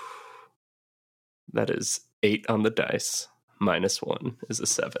 That is 8 on the dice. -1 is a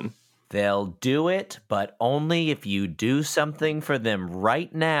 7. They'll do it, but only if you do something for them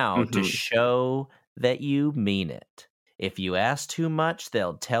right now to show that you mean it. If you ask too much,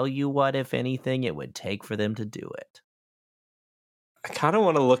 they'll tell you what, if anything, it would take for them to do it. I kind of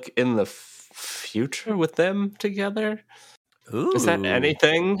want to look in the future with them together. Ooh. Is that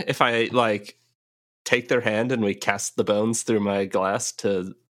anything? If I, take their hand and we cast the bones through my glass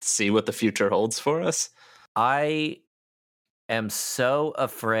to see what the future holds for us? I am so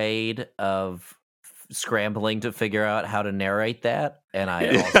afraid of scrambling to figure out how to narrate that, and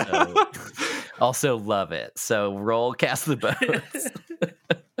I also love it. So roll Cast the Bones.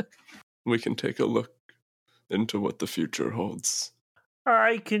 We can take a look into what the future holds.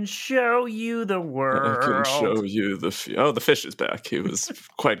 I can show you the world. I can show you the the fish is back. He was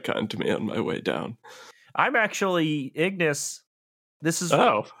quite kind to me on my way down. I'm actually Ignis. This is the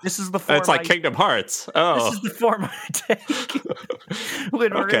form. It's like Kingdom Hearts. Oh, this is the form I take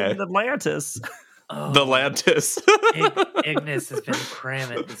when we're in Atlantis. Oh, the Atlantis. Ignis has been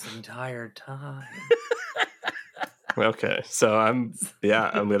cramming this entire time. Okay, so I'm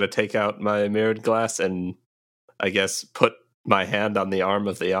gonna take out my mirrored glass and I guess put my hand on the arm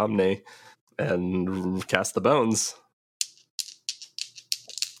of the Omni and cast the bones.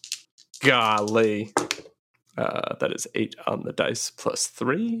 Golly. That is 8 on the dice plus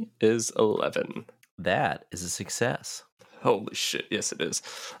 3 is 11. That is a success. Holy shit, yes it is.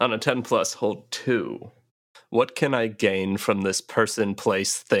 On a 10 plus, hold 2. What can I gain from this person,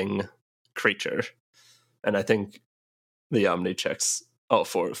 place, thing, creature? And I think the Omni checks all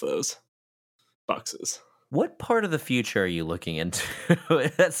 4 of those boxes. What part of the future are you looking into?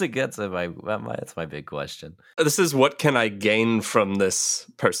 That's my big question. This is what can I gain from this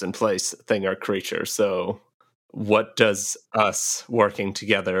person, place, thing, or creature? So what does us working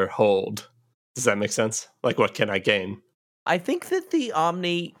together hold? Does that make sense? Like, what can I gain? I think that the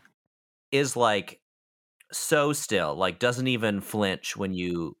Omni is like so still, like doesn't even flinch when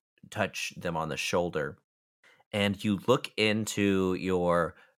you touch them on the shoulder. And you look into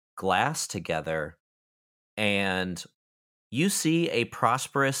your glass together and you see a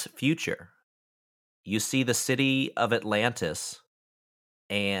prosperous future. You see the city of Atlantis,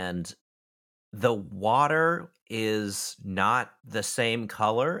 and the water is not the same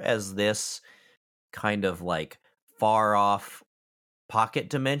color as this kind of like far off pocket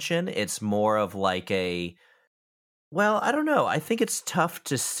dimension. It's more of like I don't know. I think it's tough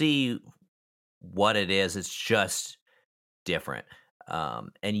to see what it is. It's just different.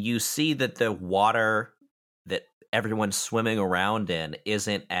 And you see that the water that everyone's swimming around in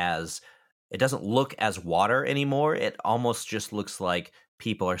it doesn't look as water anymore. It almost just looks like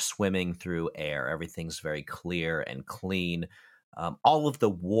people are swimming through air. Everything's very clear and clean. All of the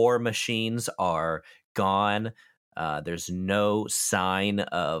war machines are gone. There's no sign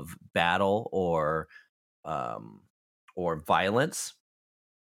of battle or violence.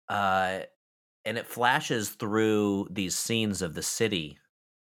 And it flashes through these scenes of the city.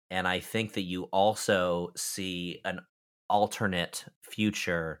 And I think that you also see an alternate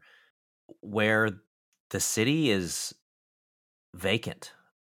future where the city is vacant.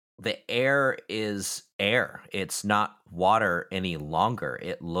 The air is air. It's not water any longer.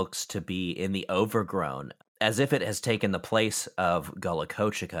 It looks to be in the overgrown, as if it has taken the place of Gullah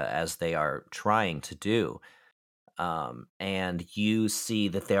Kochika, as they are trying to do. And you see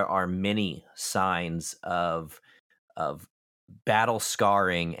that there are many signs of battle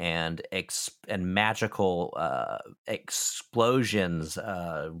scarring and magical explosions,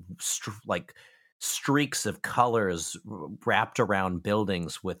 like streaks of colors wrapped around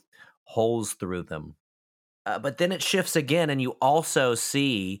buildings with holes through them. But then it shifts again, and you also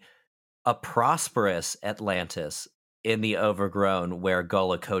see a prosperous Atlantis in the overgrown where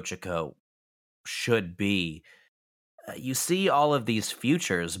Gullah Kochika should be. You see all of these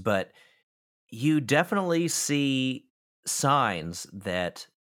futures, but you definitely see signs that,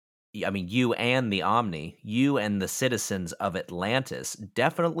 you and the Omni, you and the citizens of Atlantis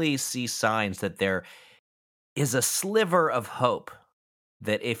definitely see signs that there is a sliver of hope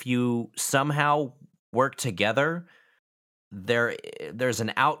that if you somehow work together, there's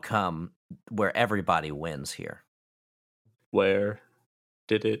an outcome where everybody wins here. Where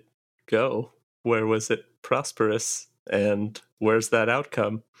did it go? Where was it prosperous? And where's that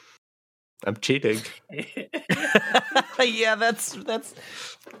outcome? I'm cheating. Yeah, that's it.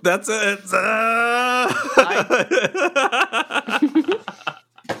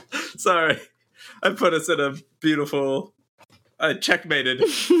 Sorry. I put us in a beautiful... I checkmated.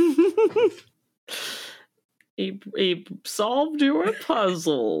 He solved your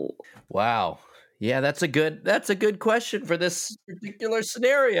puzzle. Wow. Yeah, that's a good question for this particular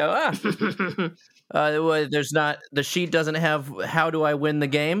scenario. There's not, the sheet doesn't have "how do I win the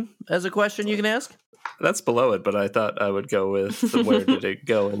game" as a question you can ask. That's below it, but I thought I would go with where did it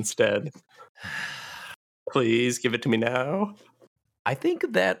go instead. Please give it to me now. I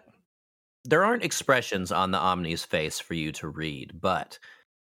think that there aren't expressions on the Omni's face for you to read, but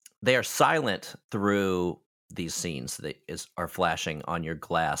they are silent through these scenes that are flashing on your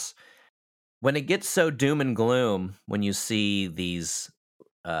glass. when it gets so doom and gloom, when you see these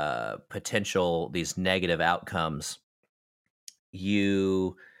these negative outcomes,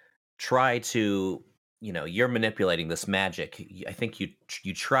 you try to, you're manipulating this magic. I think you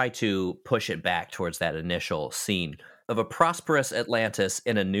try to push it back towards that initial scene of a prosperous Atlantis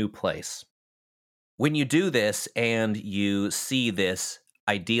in a new place. When you do this and you see this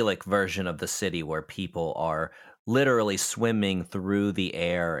idyllic version of the city where people are literally swimming through the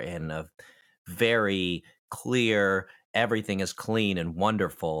air in a very clear, everything is clean and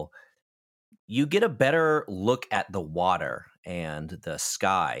wonderful, you get a better look at the water and the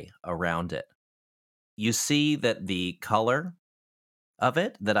sky around it. You see that the color of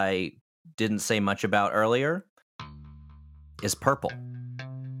it, that I didn't say much about earlier, is purple.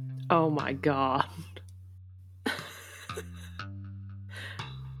 Oh my god.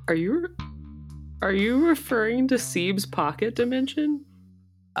 Are you referring to Seeb's pocket dimension?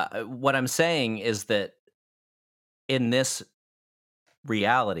 What I'm saying is that in this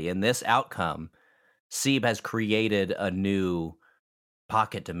reality, in this outcome, Seeb has created a new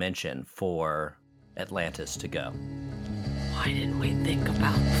pocket dimension for Atlantis to go. Why didn't we think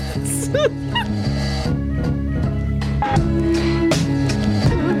about this?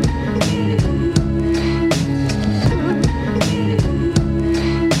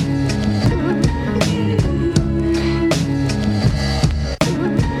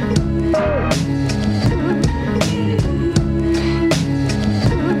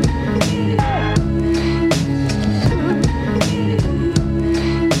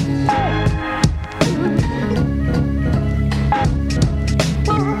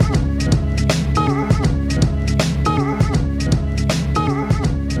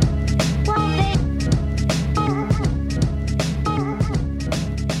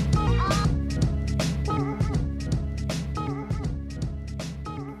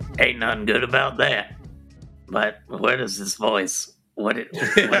 Ain't nothing good about that. But where does this voice? What am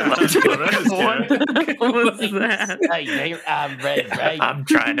I doing? What was that? Hey, I'm Red Ray. I'm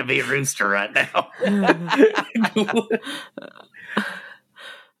trying to be a rooster right now.